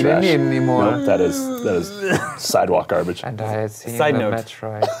didn't street need trash. anymore. Nope, that is sidewalk garbage. And I had seen Side the note.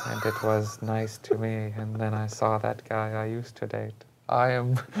 Metroid, and it was nice to me. And then I saw that guy I used to date. I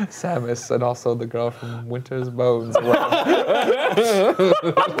am Samus and also the girl from Winter's Bones.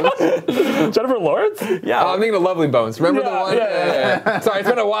 Jennifer Lawrence? Yeah, I'm thinking of Lovely Bones. Remember the one? Yeah. Sorry, it's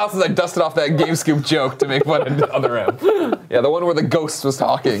been a while since I dusted off that GameScoop joke to make fun of Other M. Yeah, the one where the ghost was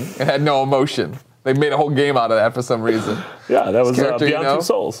talking and had no emotion. They made a whole game out of that for some reason. Yeah, that was character, Beyond you know? Two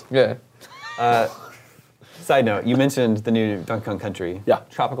Souls. Yeah. Side note, you mentioned the new Donkey Kong Country. Yeah.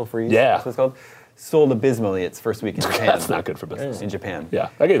 Tropical Freeze. Yeah. That's what it's called. Sold abysmally its first week in Japan. That's not good for business. In Japan. Yeah,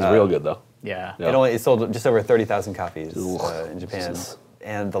 that game's real good though. Yeah. Yeah. It sold just over 30,000 copies in Japan. Jesus.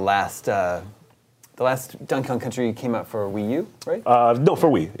 And the last Donkey Kong Country came out for Wii U, right? No, for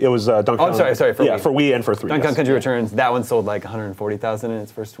Wii. It was Donkey Kong. I'm sorry, for yeah, Wii. for Wii and for 3. Donkey Kong yes. Country Returns. That one sold like 140,000 in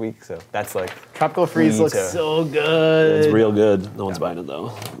its first week, so that's like. Tropical Freeze Wii looks to- so good. It's real good. No one's buying it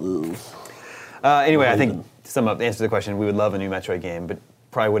though. Ooh. Anyway, I think to sum up, to answer the question, we would love a new Metroid game, but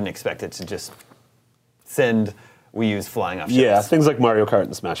probably wouldn't expect it to just send Wii U's flying off shelves. Yeah, things like Mario Kart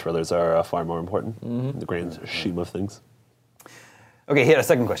and Smash Brothers are far more important in the grand scheme of things. Okay, he had a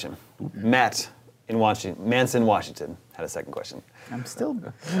second question. Matt in Manson, Washington, had a second question. I'm still.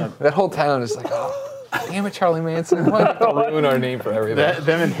 That whole town is like, oh, damn it, Charlie Manson. Why do you have to ruin our name for everything?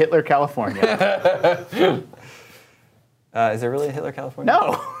 Them in Hitler, California. Is there really a Hitler, California?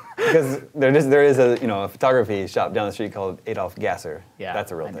 No. Because there is a photography shop down the street called Adolf Gasser. Yeah,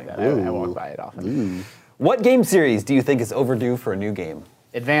 That's a real I knew thing. that. I walk by it often. What game series do you think is overdue for a new game?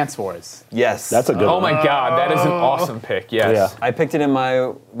 Advance Wars. Yes. That's a good Oh one. my God, that is an awesome pick. Yes. Yeah. I picked it in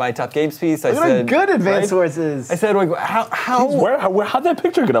my top games piece. I Look how said good Advance right? Wars is. I said, like, how How'd that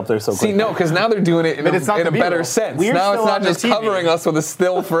picture get up there so quick? See, no, because now they're doing it in But it's not a the better B-roll. sense. We're Now it's still not on the just TV. covering us with a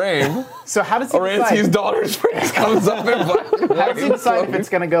still frame. So how does he Aransky's decide? daughter's face comes up in black and How does he white. decide if it's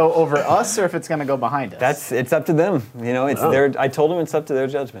going to go over us or if it's going to go behind us? it's up to them. It's their. I told them it's up to their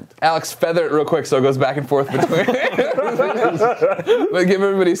judgment. Alex, feather it real quick so it goes back and forth between. But give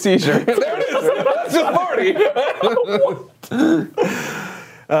everybody a seizure. There it is. It's a party.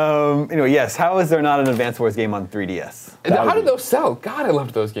 Anyway, yes. How is there not an Advance Wars game on 3DS? How did those sell? God, I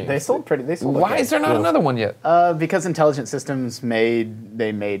loved those games. They sold Why okay. is there not another one yet? Because Intelligent Systems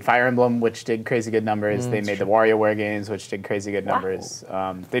made Fire Emblem, which did crazy good numbers. They made the WarioWare games, which did crazy good numbers.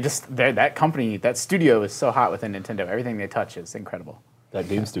 That company, that studio is so hot within Nintendo. Everything they touch is incredible. That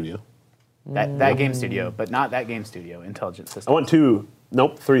game studio. That game studio, but not that game studio. Intelligent Systems. I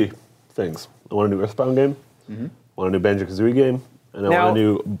want three things. I want a new Earthbound game. I want a new Banjo-Kazooie game. And I want a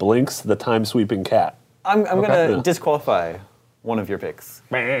new Blinks the Time Sweeping Cat. I'm going to disqualify one of your picks.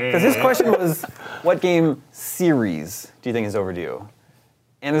 Because this question was, what game series do you think is overdue?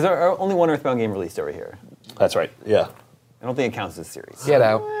 And there's only one Earthbound game released over here. That's right, yeah. I don't think it counts as a series. Get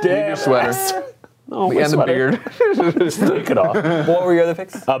out. Leave your sweater. No, And the beard. Take it off. What were your other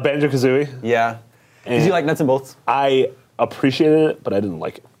picks? Banjo-Kazooie. Yeah. Did you like Nuts and Bolts? I appreciated it, but I didn't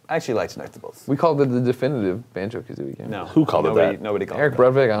like it. I actually liked Nuts and Bolts. We called it the definitive Banjo-Kazooie game. No. Who called it that? Nobody called Eric it that.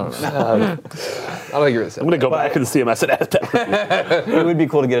 Brudvig? I don't know. I don't think you're the same. I'm going to go back and CMS and edit that. It would be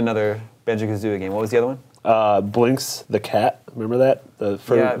cool to get another Banjo-Kazooie game. What was the other one? Blinks the Cat. Remember that?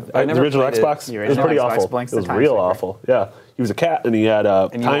 Yeah, the I never original played it. Xbox? The It was original pretty Xbox, awful. Blinks It the was Time real Sweeper. awful. Yeah. He was a cat, and he had a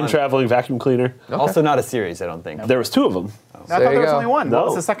And you won. time-traveling vacuum cleaner. Also not a series, I don't think. There was two of them. No, I thought There there you was go. only one. What No.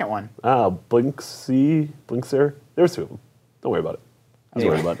 was the second one? Blinkser. There was two of them. Don't worry about it. Don't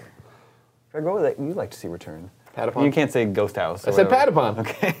worry about it. Greg, what would you like to see return? Patapon? You can't say Ghost House. I said whatever. Patapon.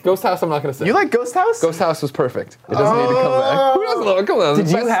 Okay. Ghost House I'm not going to say. You like Ghost House? Ghost House was perfect. It doesn't need to come back. Who doesn't love it? Come on. Did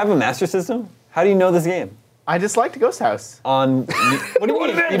you have a Master System? How do you know this game? I just liked Ghost House. What do you mean?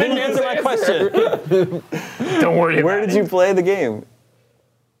 You didn't answer my question. Don't worry. Where did you play the game?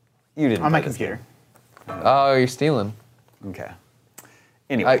 You didn't. On my play this computer. Oh, you're stealing. game. Okay.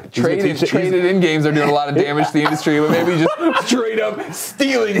 Anyway. Traded in games are doing a lot of damage to the industry, but maybe just straight up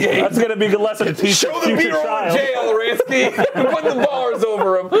stealing games. That's going to be a good lesson to teach Show the future beater over child. Jay Alaransky and put the bars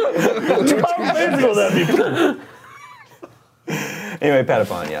over him. How amazing will that be? Anyway,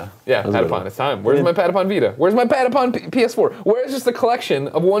 Patapon, yeah. Yeah, That's a good Patapon, one. it's time. Where's my Patapon Vita? Where's my Patapon PS4? Where's just a collection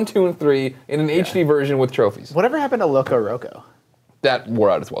of 1, 2, and 3 in an HD version with trophies? Whatever happened to Loco Roco? That wore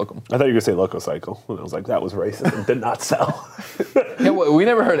out its welcome. I thought you were going to say Loco Cycle. And I was like, that was racist and did not sell. Yeah, well, we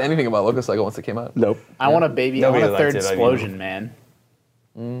never heard anything about Loco Cycle once it came out. Nope. I want a baby. Nobody I want a liked third it, I Explosion Man.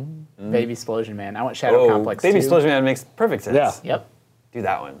 Baby Explosion Man. I want Shadow Complex Baby 2. Explosion Man makes perfect sense. Yeah. Yep. Do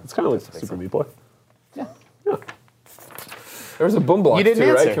that one. It's kind of like Super Meat Boy. There was a Boom Blocks You didn't 2,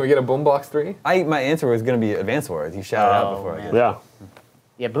 right? answer. Can we get a Boom Blocks 3? My answer was going to be Advance Wars. You shouted out before I man. did. Yeah.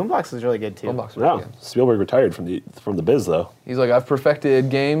 Yeah, Boombox was really good too. Boom Blocks were really Yeah. good. Spielberg retired from the biz, though. He's like, I've perfected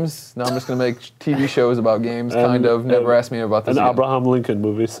games. Now I'm just going to make TV shows about games, kind of. Never asked me about this And again. Abraham Lincoln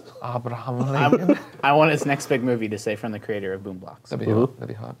movies. Abraham Lincoln. I want his next big movie to say from the creator of Boombox. That'd be hot. That'd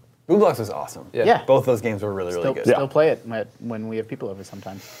be hot. Boom Blocks was awesome. Yeah. Both those games were really, really Still, good. still play it when we have people over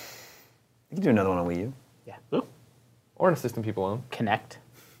sometimes. You can do another one on Wii U. Yeah. Oh. Or in a system people own. Connect.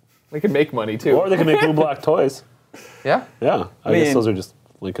 They could make money too. Or they can make Blue Block toys. Yeah? Yeah. I mean- guess those are just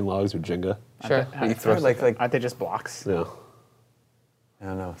Lincoln Logs or Jenga. Sure. You throw Like Aren't they just blocks? Yeah. I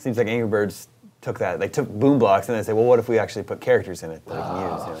don't know. Seems like Angry Birds took that. They took Boom Blocks and they said, well, what if we actually put characters in it that we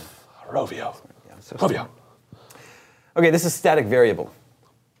can use? Rovio. Yeah, so Rovio. Okay, this is static variable.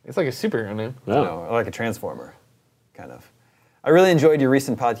 It's like a superhero name. You Yeah. know, or like a transformer, kind of. I really enjoyed your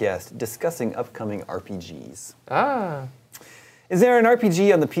recent podcast discussing upcoming RPGs. Ah. Is there an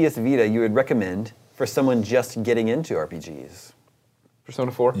RPG on the PS Vita you would recommend for someone just getting into RPGs?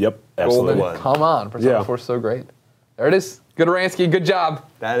 Persona 4. Yep. Golden. Absolutely. One. Come on. Persona Yeah. 4 is so great. There it is. Good Aransky. Good job.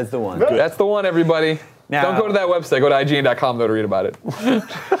 That is the one. That's the one, everybody. Now- Don't go to that website. Go to IGN.com though to read about it.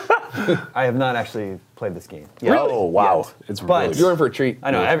 I have not actually played this game. Oh, wow. Yet. It's But really You're in for a treat.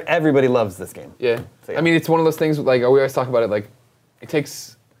 I know, everybody loves this game. Yeah. So, yeah. I mean, it's one of those things, like, we always talk about it, like, it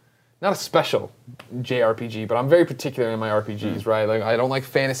takes, not a special JRPG, but I'm very particular in my RPGs, right? Like, I don't like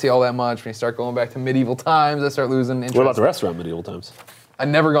fantasy all that much. When you start going back to medieval times, I start losing interest. What about the restaurant medieval times? I've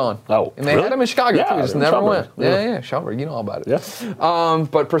never gone. Oh, And they really? had them in Chicago, Yeah, too. Just they're in never went. Schaumburg. Yeah, Schaumburg. You know all about it. Yeah.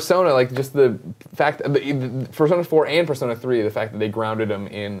 But Persona, like, just the fact, the Persona 4 and Persona 3, the fact that they grounded them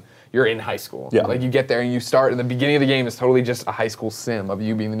in, you're in high school. Yeah. Like, you get there and you start, in the beginning of the game is totally just a high school sim of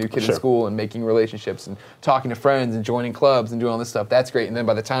you being the new kid in Sure. school and making relationships and talking to friends and joining clubs and doing all this stuff. That's great. And then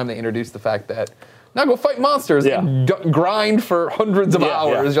by the time they introduce the fact that, now go fight monsters Yeah. and grind for hundreds of Yeah,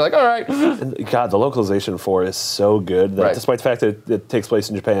 hours, yeah. you're like, all right. God, the localization for it is so good that Right. despite the fact that it takes place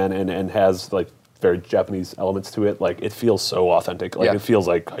in Japan and has like very Japanese elements to it. Like it feels so authentic. Like Yeah. it feels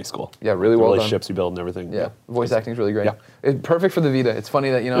like high school. Yeah, really the well done. relationships you build and everything. Yeah, voice acting's really great. Yeah. It's perfect for the Vita. It's funny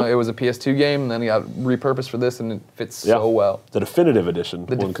that it was a PS2 game and then it got repurposed for this and it fits so well. The definitive edition.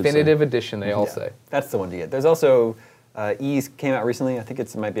 The one could say. definitive edition, they all say. That's the one to get. There's also Ys came out recently. I think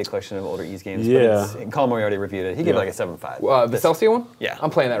it might be a collection of older Ys games. Yeah. But Colin Moriarty reviewed it. He gave it like a 7.5. The Celestia one? Yeah. I'm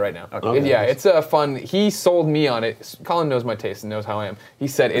playing that right now. Okay. Yeah, it's fun. He sold me on it. Colin knows my taste and knows how I am. He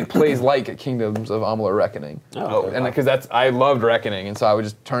said it plays like Kingdoms of Amalur Reckoning. Oh, And because I loved Reckoning, and so I would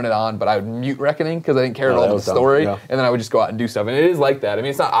just turn it on, but I would mute Reckoning because I didn't care at Oh, all that about was the dumb. story, Yeah. and then I would just go out and do stuff. And it is like that. I mean,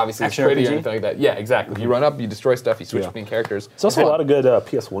 it's not obviously Action pretty or RPG? anything like that. Yeah, exactly. You run up, you destroy stuff, you switch Yeah. between characters. There's also a Fun. lot of good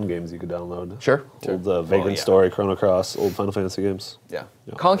PS1 games you could download. Sure. Old Vagrant yeah. Story, Chrono Cross, old Final Fantasy games. Yeah.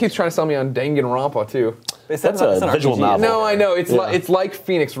 Colin keeps trying to sell me on Danganronpa too. It's That's not a an visual RPG. novel. No, I know. It's Yeah. it's like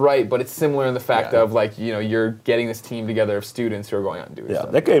Phoenix Wright, but it's similar in the fact Yeah. of like, you're getting this team together of students who are going out and doing Yeah,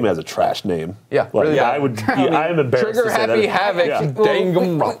 stuff. that game has a trash name. Yeah, Like, really bad. I would. I am embarrassed Trigger to say Happy that. Havoc. Yeah.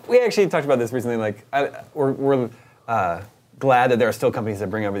 Danganronpa. We actually talked about this recently. Like, we're glad that there are still companies that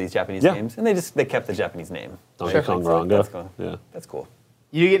bring over these Japanese Yeah. games, and they kept the Japanese name. Donkey Kong So Ronga. That's cool. Yeah. That's cool.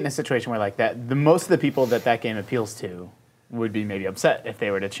 You get in a situation where like that, most of the people that game appeals to would be maybe upset if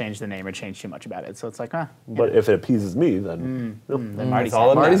they were to change the name or change too much about it. So it's like, But if it appeases me, then then Marty's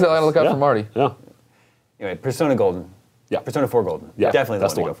all it Marty's matters. I gotta look out Yeah. for Marty. yeah. Anyway, Persona Golden. Yeah. Persona 4 Golden. Yeah, Definitely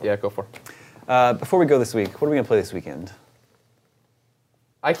that's the the one to go Yeah, go for it. for. Before we go this week, what are we going to play this weekend?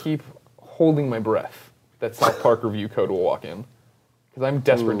 I keep holding my breath that South Park review code will walk in. Because I'm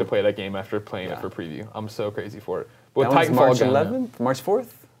desperate to play that game after playing it for preview. I'm so crazy for it. But That with one's Titanfall March going out- 11th? March 4th?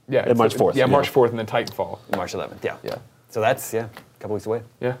 Yeah, it's March 4th, Yeah, yeah. March 4th and then Titanfall. March 11th, yeah. Yeah. So that's, a couple weeks away.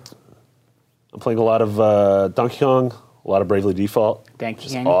 Yeah. I'm playing a lot of Donkey Kong, a lot of Bravely Default, Donkey which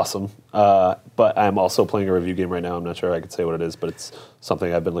is Kong. awesome. But I'm also playing a review game right now. I'm not sure I could say what it is, but it's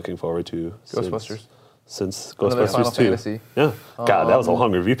something I've been looking forward to Ghostbusters. since Another Ghostbusters Final 2. Fantasy. Yeah. God, that was a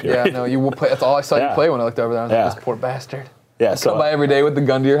long review Yeah, period. no, you will play. That's all I saw you Yeah. play when I looked over there. I was Yeah. like, this poor bastard. Yeah, so Come by every day with the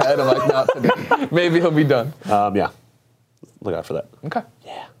gun to your head. I'm like, not today. Maybe he'll be done. yeah. Look out for that. Okay.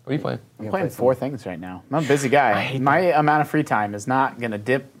 Yeah. What are you playing? I'm playing 4 things right now. I'm a busy guy. My amount of free time is not going to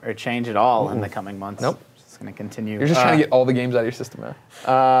dip or change at all in the coming months. Nope. It's just going to continue. You're just trying to get all the games out of your system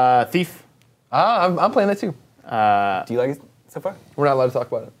now. Thief. I'm playing that too. Do you like it so far? We're not allowed to talk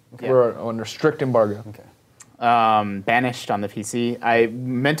about it. Yeah. We're under strict embargo. Okay. Banished on the PC. I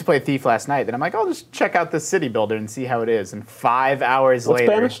meant to play Thief last night, then I'm like, I'll just check out the city builder and see how it is. And 5 hours What's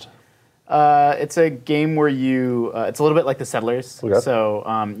later, Banished? it's a game where you. It's a little bit like The Settlers. Okay.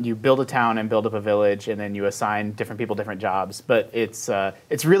 So you build a town and build up a village, and then you assign different people different jobs. But it's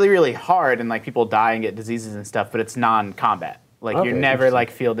really really hard, and like people die and get diseases and stuff. But it's non-combat. Like Okay, you're never like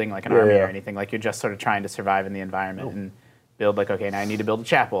fielding like an Yeah, army yeah. or anything. Like you're just sort of trying to survive in the environment and build like, okay, now I need to build a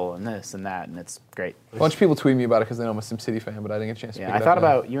chapel and this and that, and it's great. A bunch of people tweet me about it because they know I'm a SimCity fan, but I didn't get a chance to Yeah, pick I it thought up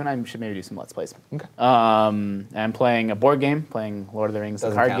yet. about you and I should maybe do some Let's Plays. Okay. I'm playing a board game, playing Lord of the Rings, the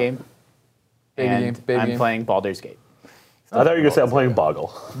Doesn't card count. game. Baby and game, baby I'm game. playing Baldur's Gate. I thought you were going to say I'm playing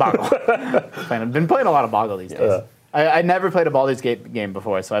Boggle. Boggle. I've been playing a lot of Boggle these days. I never played a Baldur's Gate game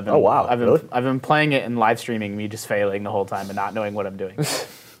before, so I've been. Oh, wow. I've been, Really? I've been playing it and live streaming me just failing the whole time and not knowing what I'm doing.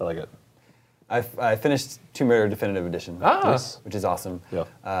 I like it. I finished Tomb Raider Definitive Edition, which is awesome.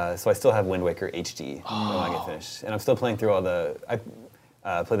 Yeah. So I still have Wind Waker HD when I get finished, and I'm still playing through all the.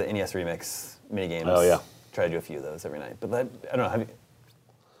 I play the NES Remix minigames. Oh, yeah. Try to do a few of those every night, but that, I don't know. Have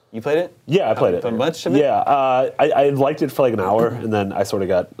you played it? Yeah, I played it. Played much of it? Yeah, I liked it for like an hour, and then I sort of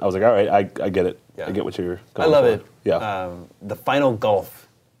I was like, all right, I get it. Yeah. I get what you're I going love for. it. Yeah. The final golf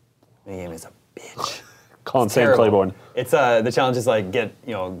minigame is a bitch. Colin Sam Terrible. Claiborne. It's the challenge is like get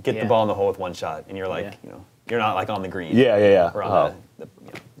the Yeah. ball in the hole with one shot, and you're like Yeah. you're not like on the green. Yeah. Or on Oh. the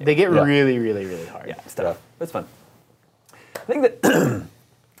They get Yeah. really, really, really hard. yeah stuff. It's fun. I think that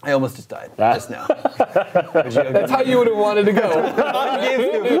I almost just died just now. That's how you would have wanted to go.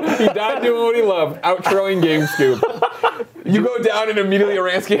 He died doing what he loved, outroing Game Scoop. You go down and immediately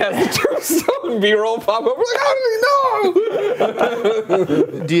Aransky has the tombstone B-roll pop up. We're like, how did he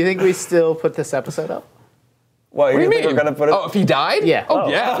know? Do you think we still put this episode up? What What do you mean? We're gonna put it. Oh, if he died? Yeah. Oh,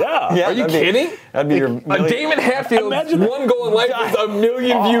 yeah. Yeah. Are you that'd be- kidding? That'd be your A million- Damon Hatfield's Imagine- one goal in life is a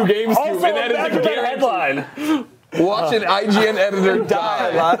million view Game Scoop, Also, and that is imagine a that guarantee. headline. Watch an IGN editor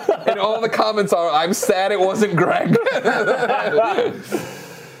die, and all the comments are, "I'm sad it wasn't Greg."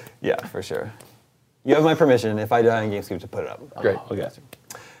 Yeah, for sure. You have my permission if I die in GameScoop to put it up. Great. Okay.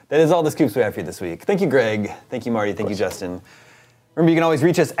 That is all the scoops we have for you this week. Thank you, Greg. Thank you, Marty. Thank you, Justin. Remember, you can always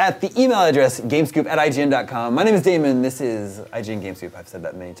reach us at the email address, gamescoop@ign.com. My name is Damon. This is IGN GameScoop. I've said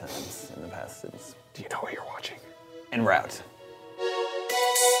that many times in the past. Do you know what you're watching? And we're out.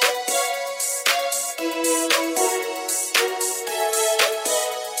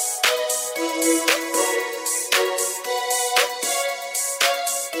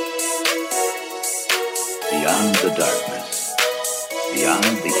 darkness, beyond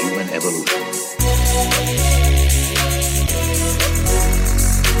the human evolution.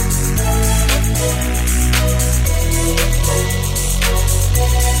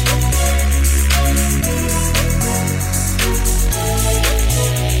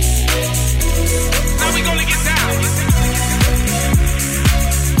 How we gonna get down?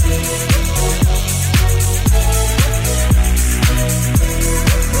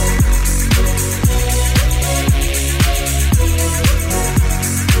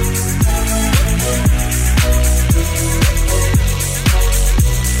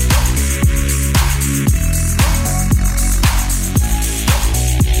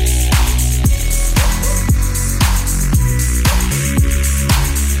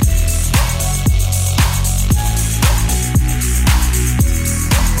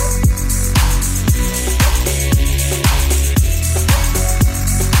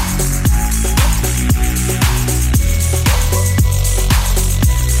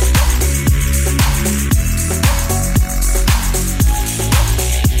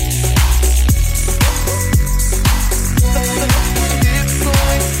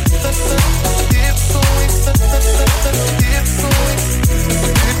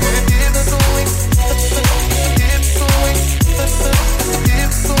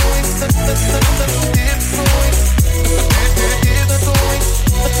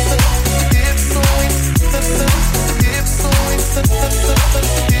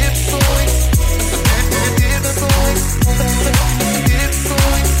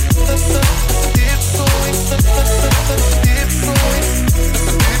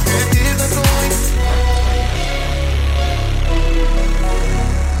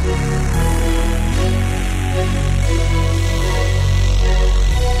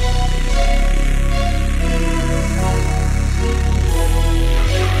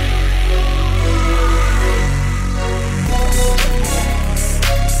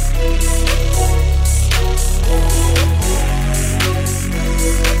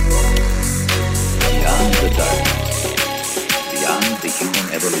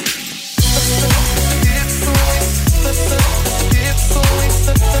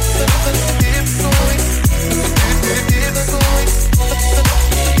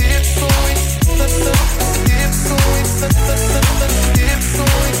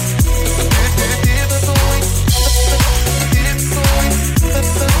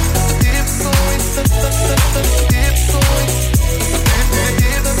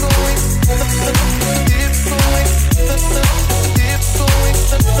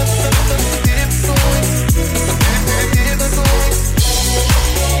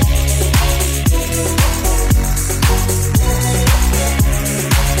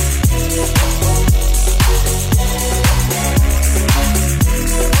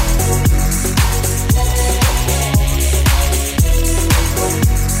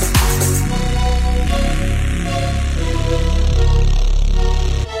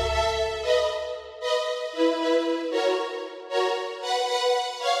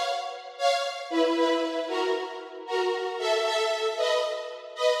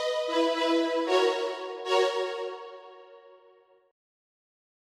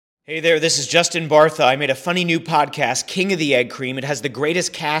 Hey there, this is Justin Bartha. I made a funny new podcast, King of the Egg Cream. It has the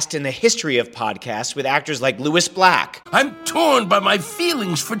greatest cast in the history of podcasts with actors like Louis Black. I'm torn by my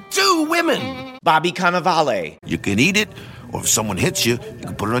feelings for two women. Bobby Cannavale. You can eat it, or if someone hits you, you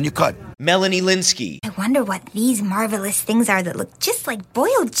can put it on your cut. Melanie Linsky. I wonder what these marvelous things are that look just like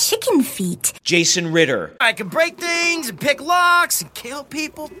boiled chicken feet. Jason Ritter. I can break things and pick locks and kill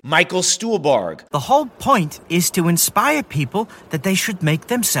people. Michael Stuhlbarg. The whole point is to inspire people that they should make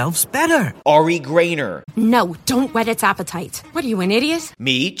themselves better. Ari Grainer. No, don't whet its appetite. What are you, an idiot?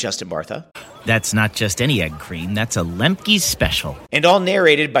 Me, Justin Bartha. That's not just any egg cream, that's a Lemke's special. And all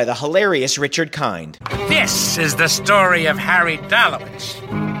narrated by the hilarious Richard Kind. This is the story of Harry Dalowitz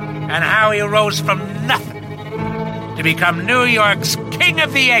and how he rose from nothing to become New York's King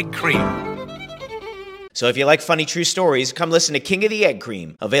of the Egg Cream. So if you like funny true stories, come listen to King of the Egg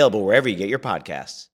Cream, available wherever you get your podcasts.